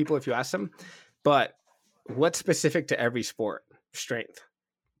people if you ask them, but what's specific to every sport? Strength,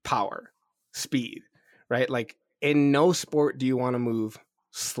 power, speed, right? Like in no sport do you want to move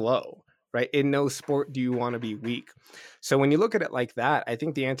slow, right? In no sport do you want to be weak. So when you look at it like that, I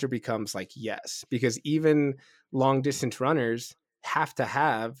think the answer becomes like yes, because even long distance runners have to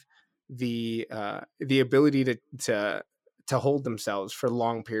have the ability to hold themselves for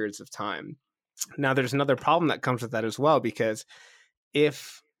long periods of time. Now there's another problem that comes with that as well, because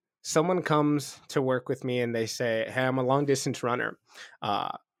if someone comes to work with me and they say, hey, I'm a long distance runner,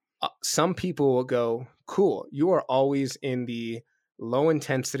 some people will go, cool, you are always in the low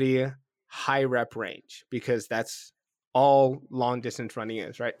intensity, high rep range, because that's all long distance running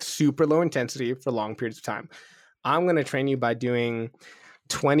is, right? Super low intensity for long periods of time. I'm going to train you by doing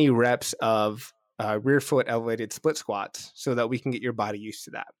 20 reps of rear foot elevated split squats so that we can get your body used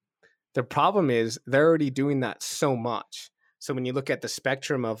to that. The problem is they're already doing that so much. So when you look at the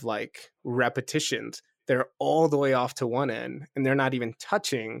spectrum of like repetitions, they're all the way off to one end and they're not even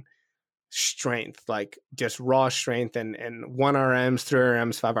touching strength, like just raw strength and 1 RMs, 3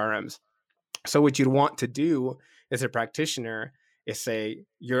 RMs, 5 RMs. So what you'd want to do as a practitioner is say,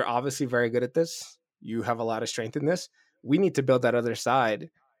 you're obviously very good at this. You have a lot of strength in this. We need to build that other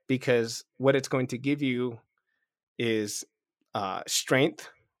side, because what it's going to give you is strength,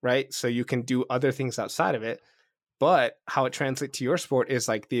 right? So you can do other things outside of it. But how it translates to your sport is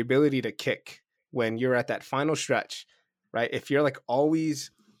like the ability to kick when you're at that final stretch, right? If you're like always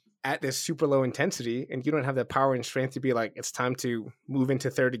at this super low intensity and you don't have the power and strength to be like, it's time to move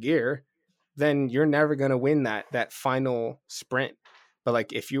into third gear, then you're never going to win that final sprint. But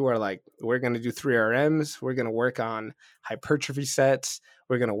like if you are like, we're going to do 3 RMs, we're going to work on hypertrophy sets,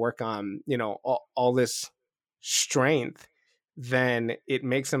 we're going to work on, all this strength, then it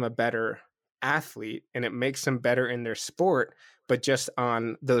makes them a better athlete and it makes them better in their sport, but just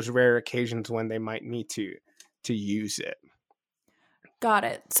on those rare occasions when they might need to use it. Got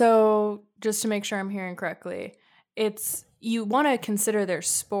it. So just to make sure I'm hearing correctly, it's you want to consider their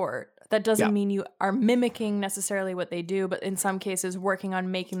sport. That doesn't mean you are mimicking necessarily what they do, but in some cases working on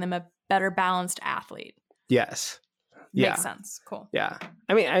making them a better balanced athlete. Yes. Makes sense. Cool. Yeah.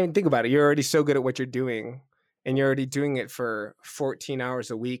 I mean, think about it. You're already so good at what you're doing and you're already doing it for 14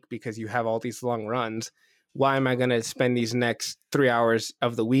 hours a week because you have all these long runs. Why am I going to spend these next 3 hours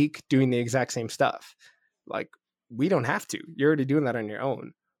of the week doing the exact same stuff? Like, we don't have to. You're already doing that on your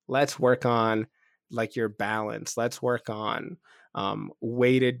own. Let's work on like your balance. Let's work on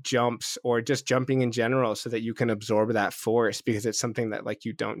weighted jumps or just jumping in general so that you can absorb that force, because it's something that like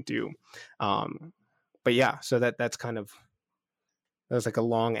you don't do. But yeah, so that was like a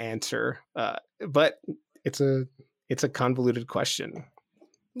long answer, but it's a convoluted question.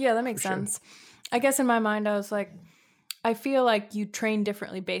 Yeah, that makes sense. Sure. I guess in my mind, I was like, I feel like you train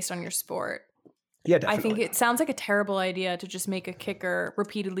differently based on your sport. Yeah, definitely. I think it sounds like a terrible idea to just make a kicker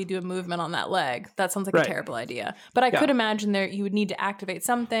repeatedly do a movement on that leg. That sounds like a terrible idea. But I could imagine there you would need to activate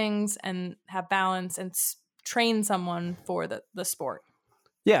some things and have balance and train someone for the sport.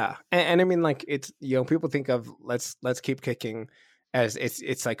 Yeah, and I mean, like, it's, people think of let's keep kicking as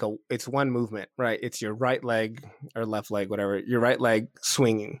it's like it's one movement, right? It's your right leg or left leg, whatever, your right leg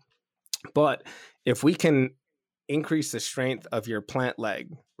swinging. But if we can increase the strength of your plant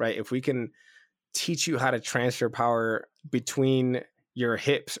leg, right? If we can teach you how to transfer power between your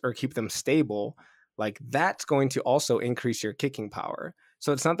hips or keep them stable, like that's going to also increase your kicking power.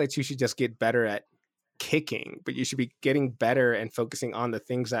 So it's not that you should just get better at kicking, but you should be getting better and focusing on the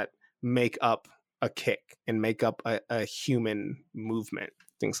things that make up a kick and make up a human movement,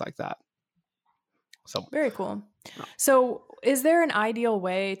 things like that. So very cool. So is there an ideal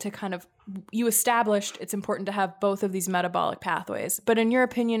way to you established it's important to have both of these metabolic pathways, but in your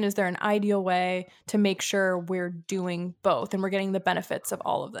opinion, is there an ideal way to make sure we're doing both and we're getting the benefits of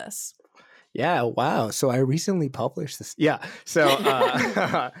all of this? Yeah. Wow. So I recently published this. Yeah. So,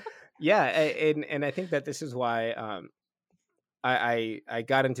 yeah. And I think that this is why I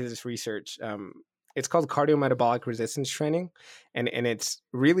got into this research. It's called cardiometabolic resistance training. And it's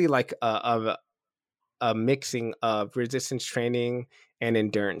really like a mixing of resistance training and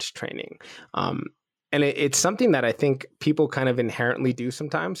endurance training. And it's something that I think people kind of inherently do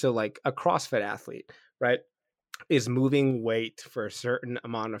sometimes. So like a CrossFit athlete, right, is moving weight for a certain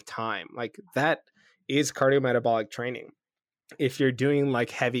amount of time. Like that is cardiometabolic training. If you're doing like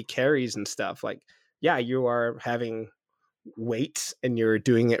heavy carries and stuff, like yeah, you are having weights and you're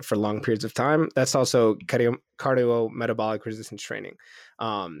doing it for long periods of time. That's also cardio metabolic resistance training.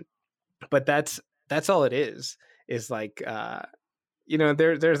 But that's all it is like,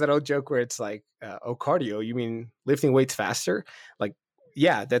 there's that old joke where it's like, oh, cardio, you mean lifting weights faster? Like,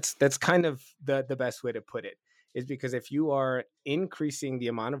 yeah, that's kind of the best way to put it, is because if you are increasing the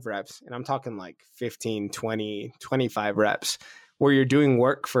amount of reps, and I'm talking like 15, 20, 25 reps, where you're doing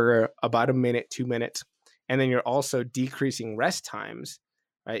work for about a minute, 2 minutes, and then you're also decreasing rest times,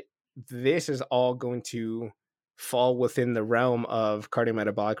 right? This is all going to fall within the realm of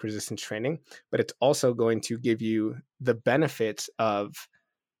cardiometabolic resistance training, but it's also going to give you the benefits of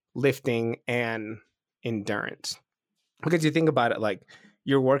lifting and endurance. Because you think about it, like,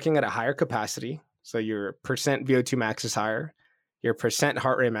 you're working at a higher capacity, so your percent VO2 max is higher, your percent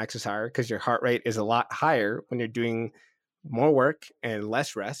heart rate max is higher, because your heart rate is a lot higher when you're doing more work and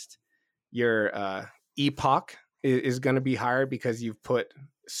less rest. Your EPOC is going to be higher because you've put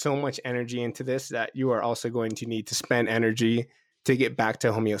so much energy into this that you are also going to need to spend energy to get back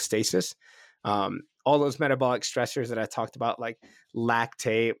to homeostasis. All those metabolic stressors that I talked about, like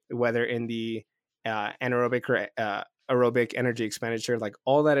lactate, whether in the anaerobic or aerobic energy expenditure, like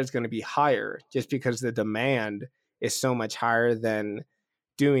all that is going to be higher just because the demand is so much higher than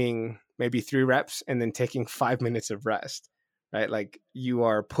doing maybe 3 reps and then taking 5 minutes of rest, right? Like, you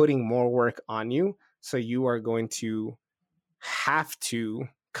are putting more work on you, so you are going to have to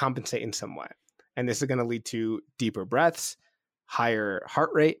compensate in some way. And this is going to lead to deeper breaths, higher heart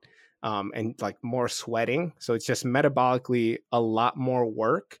rate, and like more sweating. So it's just metabolically a lot more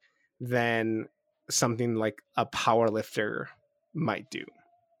work than something like a power lifter might do.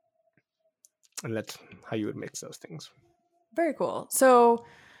 And that's how you would mix those things. Very cool. So,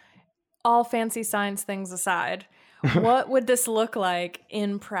 all fancy science things aside, what would this look like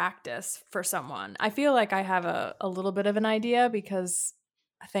in practice for someone? I feel like I have a little bit of an idea because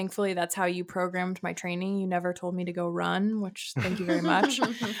thankfully that's how you programmed my training. You never told me to go run, which thank you very much.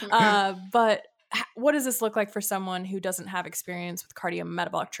 But what does this look like for someone who doesn't have experience with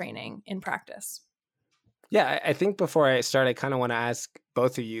cardiometabolic training in practice? Yeah, I think before I start, I kind of want to ask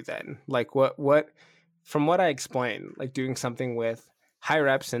both of you then, like, what from what I explained, like doing something with high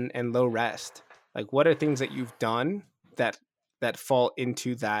reps and low rest, like what are things that you've done that fall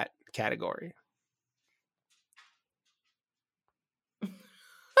into that category? I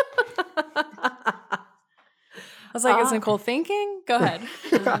was like, is Nicole thinking? Go ahead.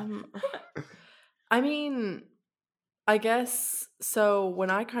 I mean, I guess so. When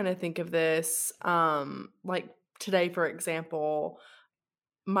I kind of think of this, like today, for example,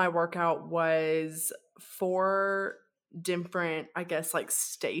 my workout was 4 different, I guess, like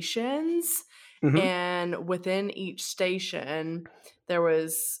stations. Mm-hmm. And within each station, there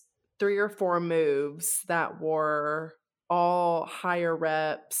was 3 or 4 moves that were all higher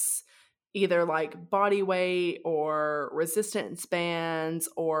reps, either like body weight or resistance bands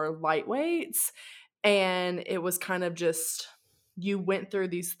or light weights. And it was kind of just, you went through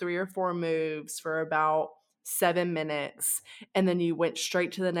these 3 or 4 moves for about 7 minutes, and then you went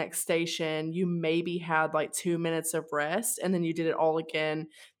straight to the next station. You maybe had like 2 minutes of rest, and then you did it all again,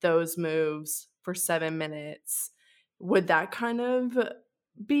 those moves for 7 minutes. Would that kind of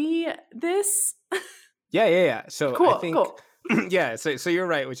be this? Yeah. So Cool, I think, cool. yeah. So you're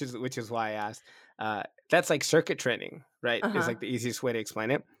right, which is why I asked. That's like circuit training, right? Is like the easiest way to explain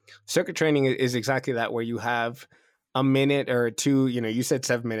it. Circuit training is exactly that, where you have a minute or 2. You said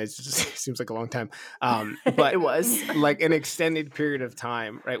 7 minutes. It just seems like a long time. But it was like an extended period of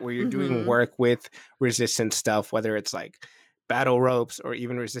time, right? Where you're doing work with resistance stuff, whether it's like battle ropes or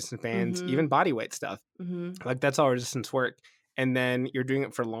even resistance bands, even body weight stuff. Like, that's all resistance work. And then you're doing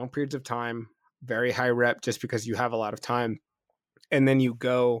it for long periods of time, very high rep, just because you have a lot of time. And then you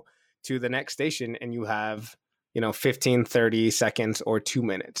go to the next station and you have, 15, 30 seconds or 2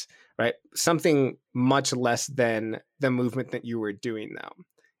 minutes, right? Something much less than the movement that you were doing now.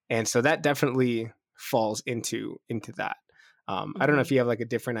 And so that definitely falls into that. I don't know if you have like a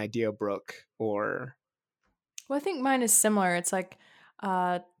different idea, Brooke, or... Well, I think mine is similar. It's like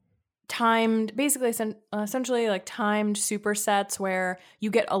timed, basically essentially like timed supersets where you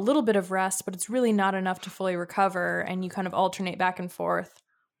get a little bit of rest, but it's really not enough to fully recover, and you kind of alternate back and forth.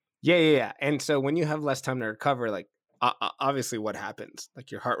 Yeah. And so when you have less time to recover, like obviously what happens? Like,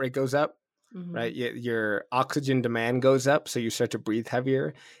 your heart rate goes up, right? Your oxygen demand goes up, so you start to breathe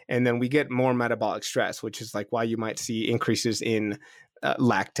heavier, and then we get more metabolic stress, which is like why you might see increases in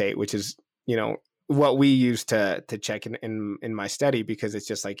lactate, which is what we use to check in my study, because it's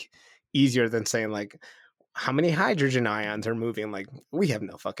just like easier than saying like, how many hydrogen ions are moving? Like, we have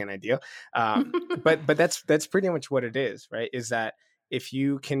no fucking idea. But that's pretty much what it is, right? Is that if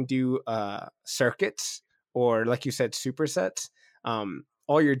you can do circuits, or like you said, supersets,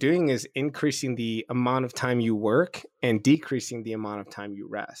 all you're doing is increasing the amount of time you work and decreasing the amount of time you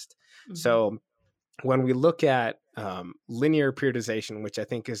rest. Mhm. So when we look at linear periodization, which I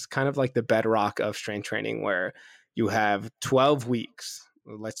think is kind of like the bedrock of strength training, where you have 12 weeks,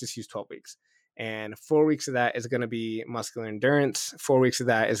 let's just use 12 weeks, and 4 weeks of that is going to be muscular endurance, 4 weeks of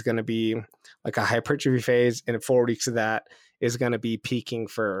that is going to be like a hypertrophy phase, and 4 weeks of that is going to be peaking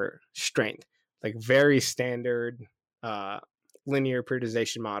for strength. Like, very standard linear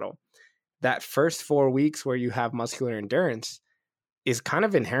periodization model. That first 4 weeks where you have muscular endurance is kind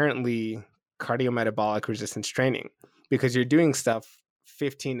of inherently cardiometabolic resistance training, because you're doing stuff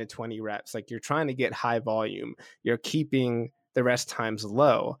 15 to 20 reps. Like, you're trying to get high volume, you're keeping the rest times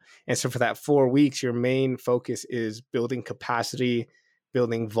low. And so for that 4 weeks, your main focus is building capacity,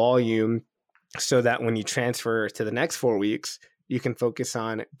 building volume, so that when you transfer to the next 4 weeks, you can focus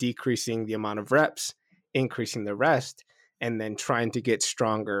on decreasing the amount of reps, increasing the rest, and then trying to get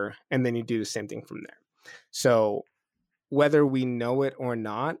stronger. And then you do the same thing from there. So whether we know it or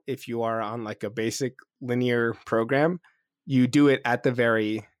not, if you are on like a basic linear program, you do it at the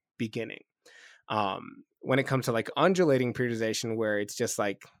very beginning. When it comes to like undulating periodization, where it's just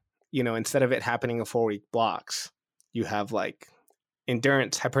like, instead of it happening in 4 week blocks, you have like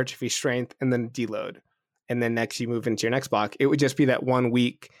endurance, hypertrophy, strength, and then deload. And then next you move into your next block. It would just be that 1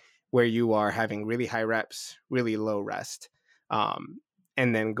 week where you are having really high reps, really low rest, and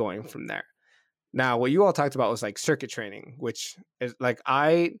then going from there. Now, what you all talked about was like circuit training, which is like,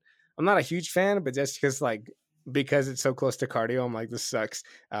 I'm not a huge fan, but just because it's so close to cardio, I'm like, this sucks.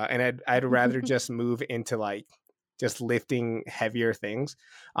 And I'd rather just move into like just lifting heavier things.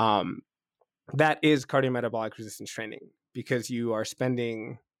 That is cardiometabolic resistance training, because you are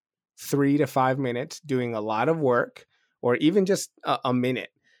spending 3 to 5 minutes doing a lot of work, or even just a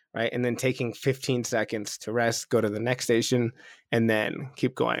minute, right? And then taking 15 seconds to rest, go to the next station, and then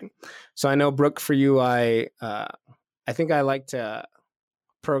keep going. So I know, Brooke, for you, I think I like to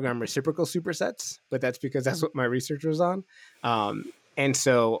program reciprocal supersets, but that's because that's what my research was on. And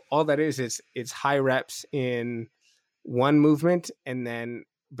so all that is it's high reps in one movement, and then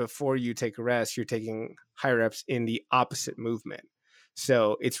before you take a rest, you're taking high reps in the opposite movement.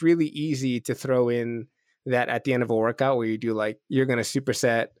 So it's really easy to throw in that at the end of a workout, where you do like, you're going to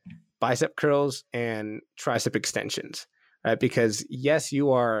superset bicep curls and tricep extensions, right? Because yes,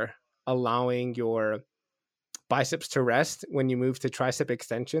 you are allowing your biceps to rest when you move to tricep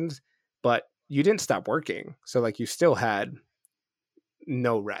extensions, but you didn't stop working. So like, you still had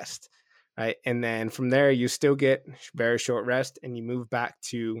no rest, right? And then from there, you still get very short rest, and you move back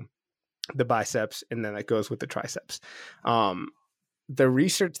to the biceps, and then that goes with the triceps. The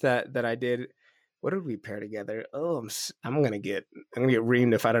research that I did, what did we pair together? Oh, I'm gonna get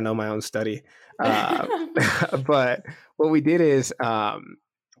reamed if I don't know my own study. But what we did is,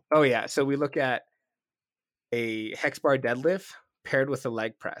 so we look at a hex bar deadlift paired with a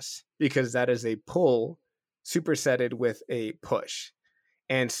leg press, because that is a pull supersetted with a push.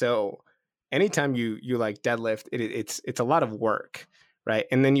 And so anytime you like deadlift, it's a lot of work, right?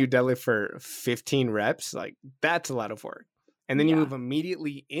 And then you deadlift for 15 reps, like, that's a lot of work. And then you move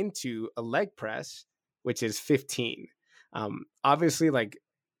immediately into a leg press, which is 15. Obviously, like,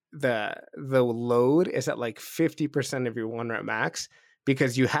 the load is at like 50% of your 1 rep max,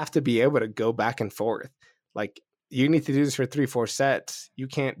 because you have to be able to go back and forth. Like, you need to do this for 3-4 sets. You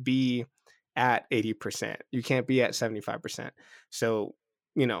can't be at 80%. You can't be at 75%. So,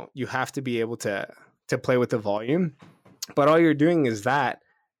 you have to be able to play with the volume, but all you're doing is that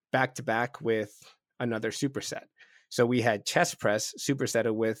back to back with another superset. So we had chest press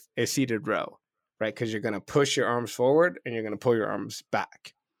supersetted with a seated row, right? Because you're going to push your arms forward and you're going to pull your arms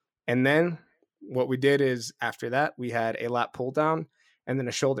back. And then what we did is, after that, we had a lat pull down and then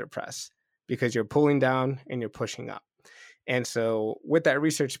a shoulder press, because you're pulling down and you're pushing up. And so with that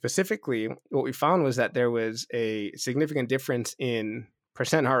research specifically, what we found was that there was a significant difference in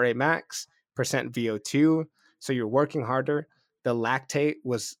percent heart rate max, percent VO2. So you're working harder. The lactate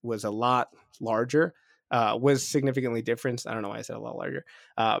was a lot larger, was significantly different. I don't know why I said a lot larger.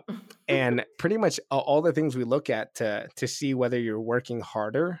 And pretty much all the things we look at to see whether you're working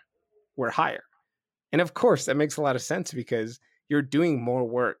harder were higher. And of course, that makes a lot of sense, because you're doing more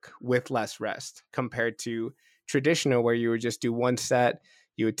work with less rest compared to traditional, where you would just do 1 set,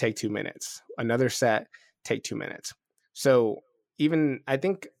 you would take 2 minutes, another set, take 2 minutes. So even, I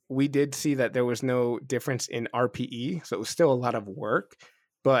think we did see that there was no difference in RPE. So it was still a lot of work,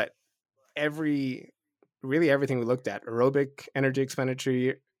 but every really everything we looked at, aerobic energy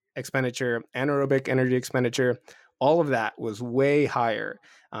expenditure, anaerobic energy expenditure, all of that was way higher,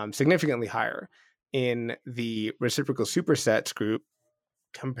 significantly higher in the reciprocal supersets group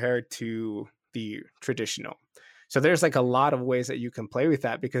compared to the traditional. So there's like a lot of ways that you can play with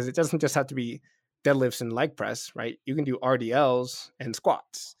that, because it doesn't just have to be deadlifts and leg press, right? You can do RDLs and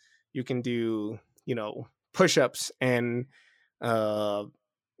squats. You can do, push-ups and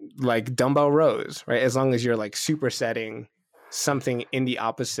like dumbbell rows, right? As long as you're like supersetting something in the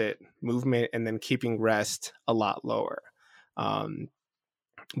opposite movement and then keeping rest a lot lower. But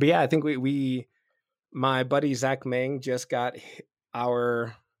yeah, I think my buddy Zach Meng just got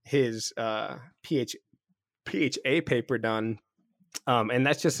his PHA paper done, and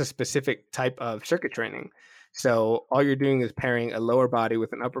that's just a specific type of circuit training. So all you're doing is pairing a lower body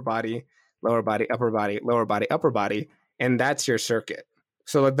with an upper body, lower body, upper body, lower body, upper body, and that's your circuit.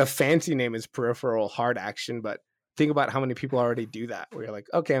 So like the fancy name is peripheral hard action, but think about how many people already do that, where you're like,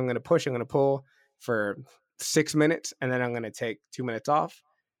 okay, I'm going to push, I'm going to pull for 6 minutes, and then I'm going to take 2 minutes off.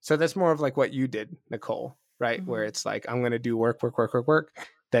 So that's more of like what you did, Nicole, right? Mm-hmm. Where it's like, I'm going to do work,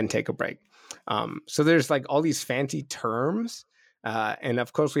 then take a break. So there's like all these fancy terms. And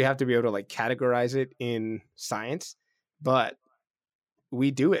of course we have to be able to like categorize it in science, but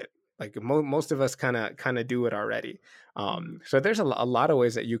we do it. Like most of us kind of do it already. So there's a lot of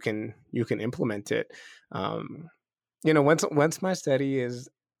ways that you can implement it. Once my study is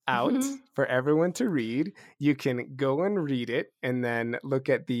out for everyone to read, you can go and read it and then look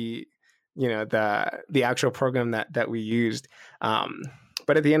at the actual program that we used.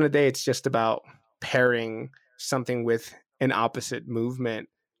 But at the end of the day, it's just about pairing something with an opposite movement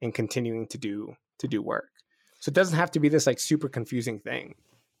and continuing to do work. So it doesn't have to be this like super confusing thing.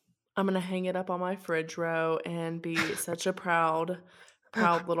 I'm going to hang it up on my fridge row and be such a proud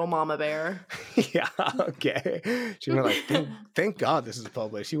little mama bear. Yeah, okay. She'd be like, thank God this is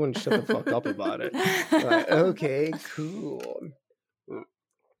published. She wouldn't shut the fuck up about it. Like, okay, cool.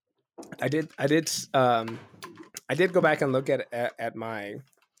 I did go back and look at my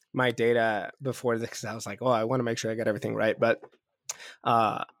data before this, because I was like, oh, I want to make sure I got everything right. But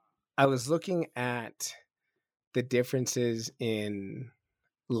I was looking at the differences in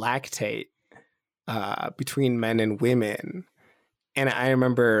lactate between men and women, and I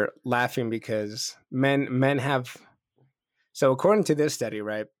remember laughing because men have, so according to this study,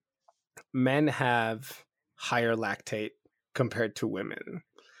 right, men have higher lactate compared to women.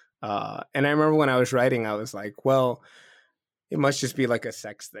 And I remember when I was writing, I was like, well, it must just be like a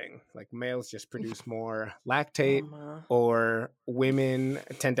sex thing. Like males just produce more lactate, or women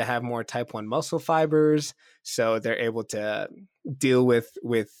tend to have more type 1 muscle fibers, so they're able to deal with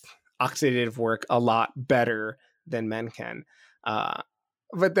oxidative work a lot better than men can.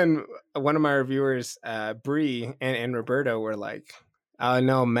 But then one of my reviewers, Bree and Roberto, were like, "Oh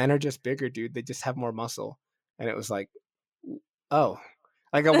no, men are just bigger, dude. They just have more muscle." And it was like, oh.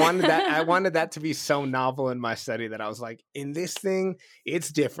 Like I wanted that to be so novel in my study that I was like, in this thing, it's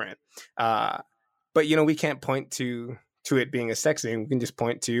different. But we can't point to it being a sex thing. We can just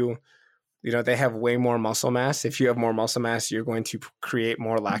point to, they have way more muscle mass. If you have more muscle mass, you're going to create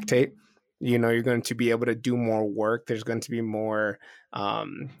more lactate. You're going to be able to do more work. There's going to be more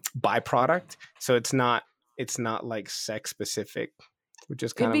byproduct. So it's not like sex specific, which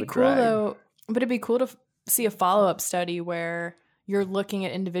is kind of a drag. Though, but it'd be cool to see a follow-up study where you're looking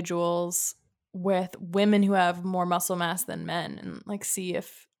at individuals with women who have more muscle mass than men and like see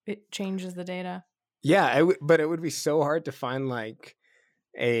if it changes the data. Yeah, but it would be so hard to find like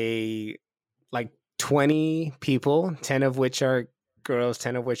 20 people, 10 of which are girls,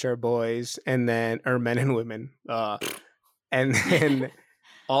 10 of which are boys, and then or men and women, and then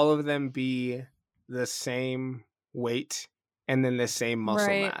all of them be the same weight and then the same muscle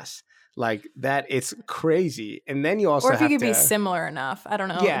mass. Like that, it's crazy. And then you also or if have you could be similar enough. I don't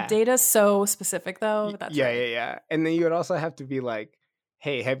know. Yeah. Data's so specific though. That's yeah. And then you would also have to be like,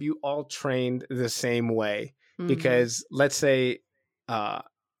 hey, have you all trained the same way? Mm-hmm. Because let's say,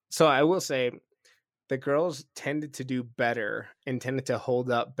 so I will say the girls tended to do better and tended to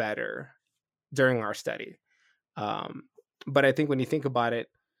hold up better during our study. But I think when you think about it,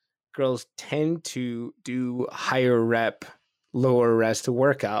 girls tend to do higher rep, lower rest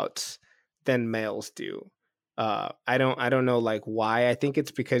workouts than males do. I don't know like why. I think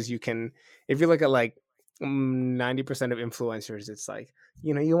it's because you can, if you look at like 90% of influencers, it's like,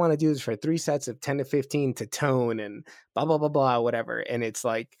 you want to do this for 3 sets of 10 to 15 to tone and blah, blah, blah, blah, whatever. And it's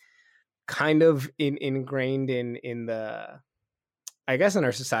like kind of ingrained in the, I guess in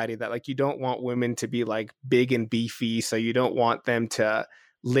our society that like, you don't want women to be like big and beefy. So you don't want them to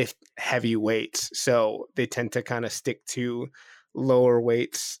lift heavy weights. So they tend to kind of stick to lower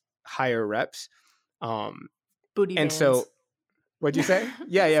weights, higher reps. Booty and bands. so what'd you say?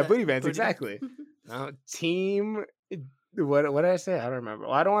 Yeah, booty bands, Booty exactly. Team, what did I say? I don't remember.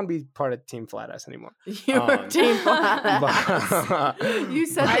 Well, I don't want to be part of Team Flat Ass anymore. You were Team Flat Ass. You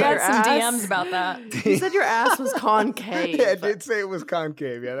said I that your got some ass, DMs about that. You said your ass was concave. Yeah, I did say it was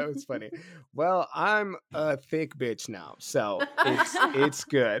concave. Yeah, that was funny. Well, I'm a thick bitch now, so it's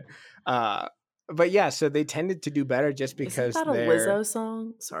good. But yeah, so they tended to do better just because Isn't that a they're Lizzo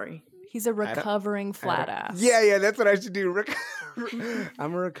song? Sorry. He's a recovering flat ass. Yeah, that's what I should do.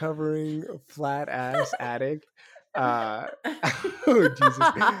 I'm a recovering flat ass addict. Oh,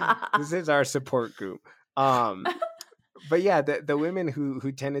 Jesus. This is our support group. But yeah, the women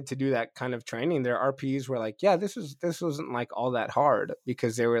who tended to do that kind of training, their RPs were like, yeah, this wasn't like all that hard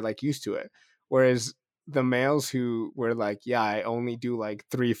because they were like used to it. Whereas the males who were like, yeah, I only do like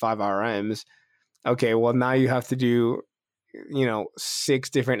 3-5 RMs. Okay, well now you have to do, 6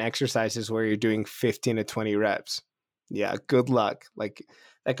 different exercises where you're doing 15 to 20 reps. Yeah, good luck. Like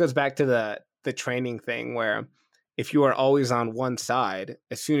that goes back to the training thing where if you are always on one side,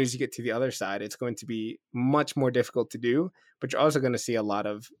 as soon as you get to the other side, it's going to be much more difficult to do, but you're also going to see a lot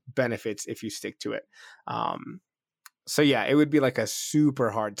of benefits if you stick to it. So yeah, it would be like a super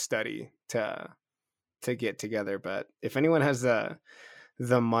hard study to get together. But if anyone has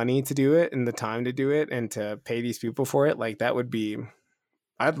the money to do it and the time to do it and to pay these people for it, like that would be,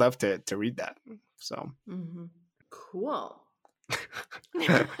 I'd love to read that. So cool.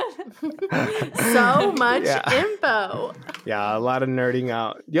 So much info. Yeah, a lot of nerding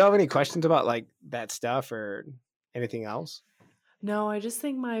out. Do you have any questions about like that stuff or anything else? No, I just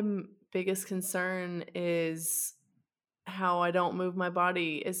think my biggest concern is how I don't move my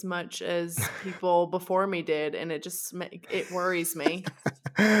body as much as people before me did, and it just it worries me.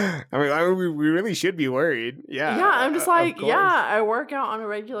 I mean, we really should be worried. Yeah. Yeah, I'm just like, yeah, I work out on a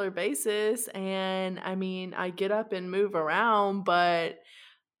regular basis, and I mean, I get up and move around, but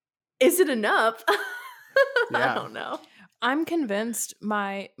is it enough? I don't know. I'm convinced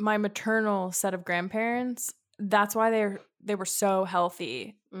my maternal set of grandparents, that's why they were so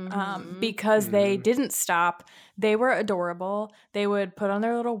healthy. Because they didn't stop. They were adorable. They would put on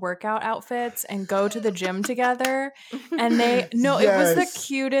their little workout outfits and go to the gym together. And it was the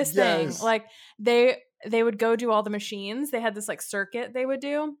cutest thing. Like they would go do all the machines. They had this like circuit they would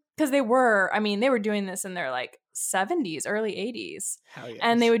do because they were doing this in their like 70s, early 80s. Yes.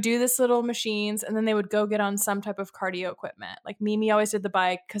 And they would do this little machines and then they would go get on some type of cardio equipment. Like Mimi always did the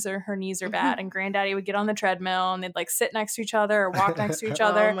bike because her knees are bad, and Granddaddy would get on the treadmill and they'd like sit next to each other or walk next to each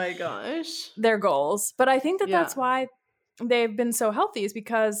other. Oh my gosh. Their goals. But I think that's why they've been so healthy, is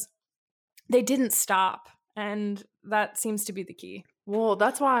because they didn't stop. And that seems to be the key. Well,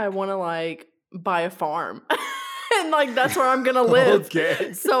 that's why I want to like buy a farm. And like that's where I'm gonna live.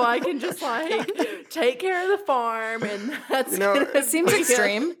 Okay. So I can just like take care of the farm, and that's it seems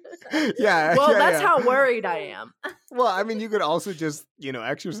extreme. Yeah. Well, that's how worried I am. Well, I mean, you could also just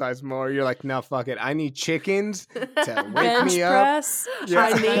exercise more. You're like, no, fuck it. I need chickens to wake me up. Press. Yeah.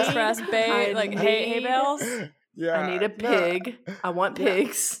 I need bench press bait, like hay bales. Yeah. I need a pig. No. I want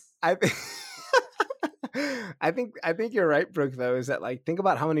pigs. I think you're right, Brooke. Though, is that like think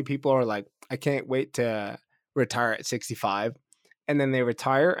about how many people are like, I can't wait to retire at 65, and then they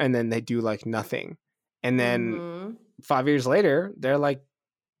retire and then they do like nothing, and then 5 years later they're like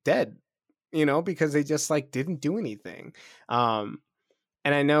dead, because they just like didn't do anything. And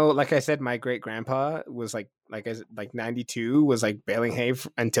I know, like I said, my great grandpa was like 92, was like baling hay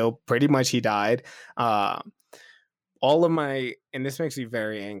until pretty much he died. All of my, and this makes me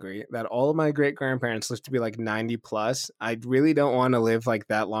very angry, that all of my great grandparents lived to be like 90 plus. I really don't want to live like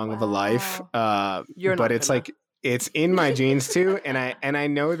that long of a life. But it's like, it's in my genes too. And I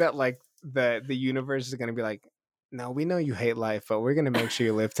know that like the universe is going to be like, no, we know you hate life, but we're going to make sure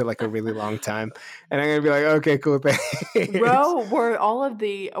you live to like a really long time. And I'm going to be like, okay, cool. Thanks. Bro, were all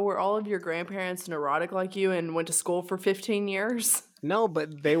of your grandparents neurotic like you and went to school for 15 years? No,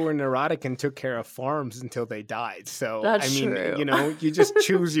 but they were neurotic and took care of farms until they died. So that's true. You just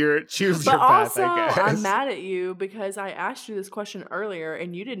choose your path. Also, I guess. I'm mad at you because I asked you this question earlier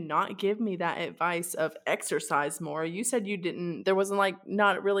and you did not give me that advice of exercise more. You said you didn't. There wasn't like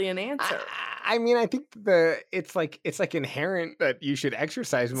not really an answer. I mean, I think it's like inherent that you should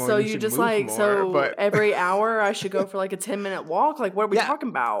exercise more. So and you should just move like, more, so but every hour I should go for like a 10-minute walk? Like, what are we Yeah. talking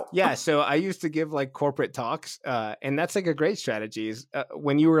about? yeah. So I used to give like corporate talks, and that's like a great strategy. Is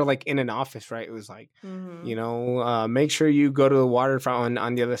when you were like in an office, right? It was like, Mm-hmm. make sure you go to the water fountain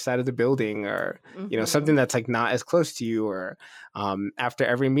on the other side of the building, or Mm-hmm. something that's like not as close to you, or after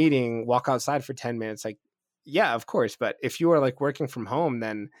every meeting, walk outside for 10 minutes. Like, yeah, of course. But if you are like working from home,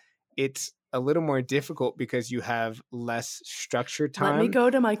 then it's a little more difficult because you have less structured Let me time. go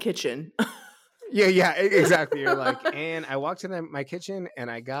to my kitchen. Yeah, exactly. You're like, and I walked in my kitchen and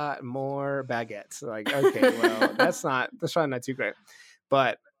I got more baguettes. Like, okay, well, that's probably not too great.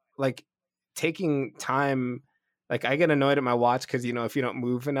 But like taking time, like I get annoyed at my watch because if you don't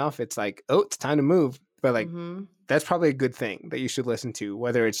move enough, it's like, oh, it's time to move. But like Mm-hmm. that's probably a good thing that you should listen to,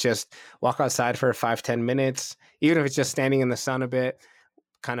 whether it's just walk outside for 5-10 minutes, even if it's just standing in the sun a bit,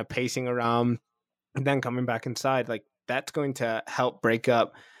 kind of pacing around, and then coming back inside. Like that's going to help break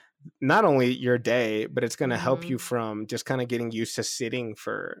up not only your day, but it's going to help you Mm-hmm. from just kind of getting used to sitting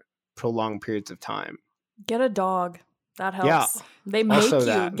for prolonged periods of time. Get a dog. That Yeah, helps. They make also you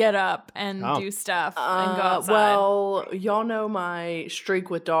that. get up and Oh. do stuff and go outside. Well, y'all know my streak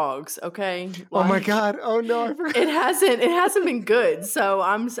with dogs, okay? Oh my Like, God. Oh no, I forgot. it hasn't been good. So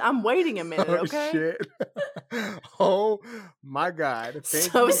I'm waiting a minute, Oh okay? shit. Oh my God.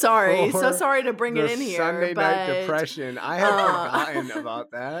 Thank So you sorry. So for sorry to bring the it in here. Sunday night but depression. I had forgotten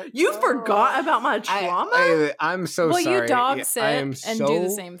about that. You forgot about my trauma? I'm so well, sorry. you dog Yeah, sit I am and do the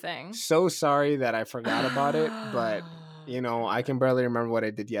same thing. so sorry that I forgot about it, but I can barely remember what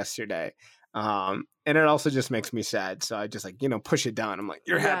I did yesterday. And it also just makes me sad. So I just like, push it down. I'm like,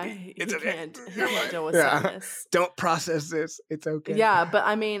 you're happy. It's he okay. can't deal with Yeah. sadness. Don't process this. It's okay. Yeah, but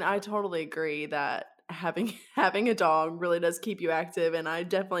I mean, I totally agree that having a dog really does keep you active, and I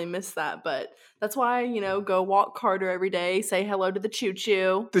definitely miss that. But that's why, go walk Carter every day, say hello to the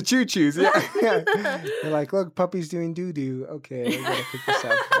choo-choo. The choo-choos, yeah. They're like, look, puppy's doing doo-doo. Okay, I gotta pick this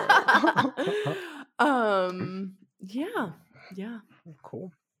up. Yeah.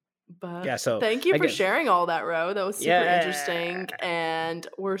 Cool. But Yeah, so thank you I for guess- sharing all that, Ro. That was super interesting, and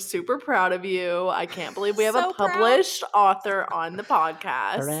we're super proud of you. I can't believe we have So a proud. published author on the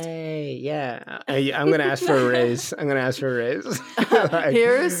podcast. Hooray, yeah. I'm gonna ask for a raise. Like,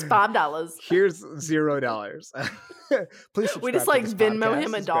 Here's $5. Here's $0. Please subscribe We just to like this Venmo podcast.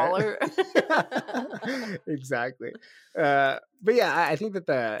 him It's $1. great. Exactly. But yeah, I think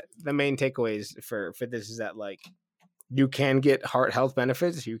that the main takeaways for this is that like you can get heart health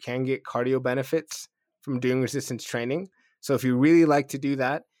benefits, you can get cardio benefits from doing resistance training. So if you really like to do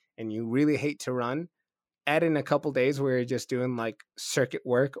that and you really hate to run, add in a couple days where you're just doing like circuit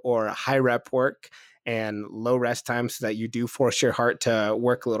work or high rep work and low rest time so that you do force your heart to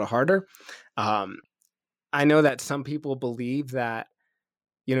work a little harder. I know that some people believe that,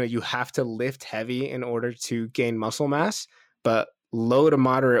 you have to lift heavy in order to gain muscle mass, but low to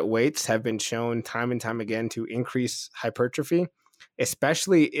moderate weights have been shown time and time again to increase hypertrophy,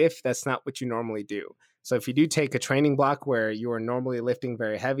 especially if that's not what you normally do. So if you do take a training block where you are normally lifting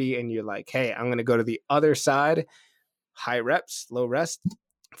very heavy and you're like, hey, I'm going to go to the other side, high reps, low rest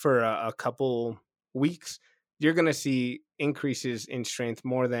for a couple weeks, you're going to see increases in strength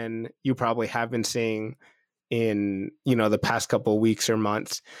more than you probably have been seeing in the past couple weeks or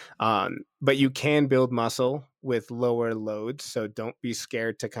months. But you can build muscle with lower loads, so don't be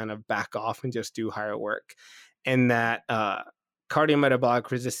scared to kind of back off and just do higher work. And that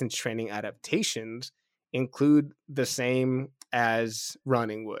cardiometabolic resistance training adaptations include the same as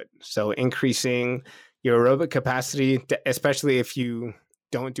running would. So increasing your aerobic capacity, especially if you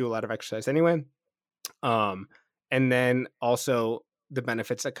don't do a lot of exercise anyway. And then also the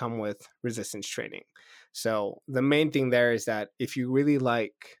benefits that come with resistance training. So the main thing there is that if you really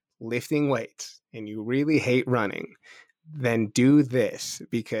like lifting weights and you really hate running, then do this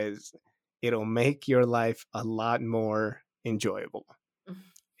because it'll make your life a lot more enjoyable.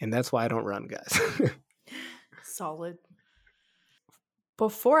 And that's why I don't run, guys. Solid.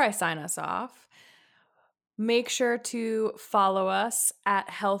 Before I sign us off, make sure to follow us at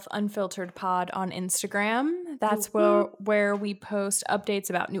Health Unfiltered Pod on Instagram. That's where we post updates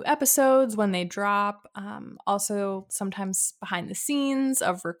about new episodes when they drop. Also, sometimes behind the scenes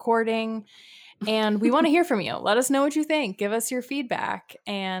of recording. And we want to hear from you. Let us know what you think. Give us your feedback.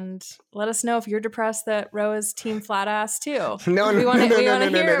 And let us know if you're depressed that Ro is team flat ass too. We want to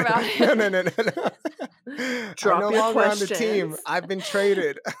hear about it. No. Drop I'm no your longer on the questions. team. I've been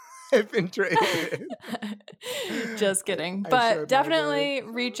traded. Just kidding. I showed But my definitely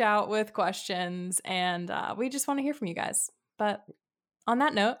reach out with questions. And we just want to hear from you guys. But on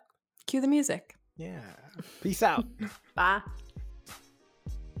that note, Cue the music. Yeah. Peace out. Bye.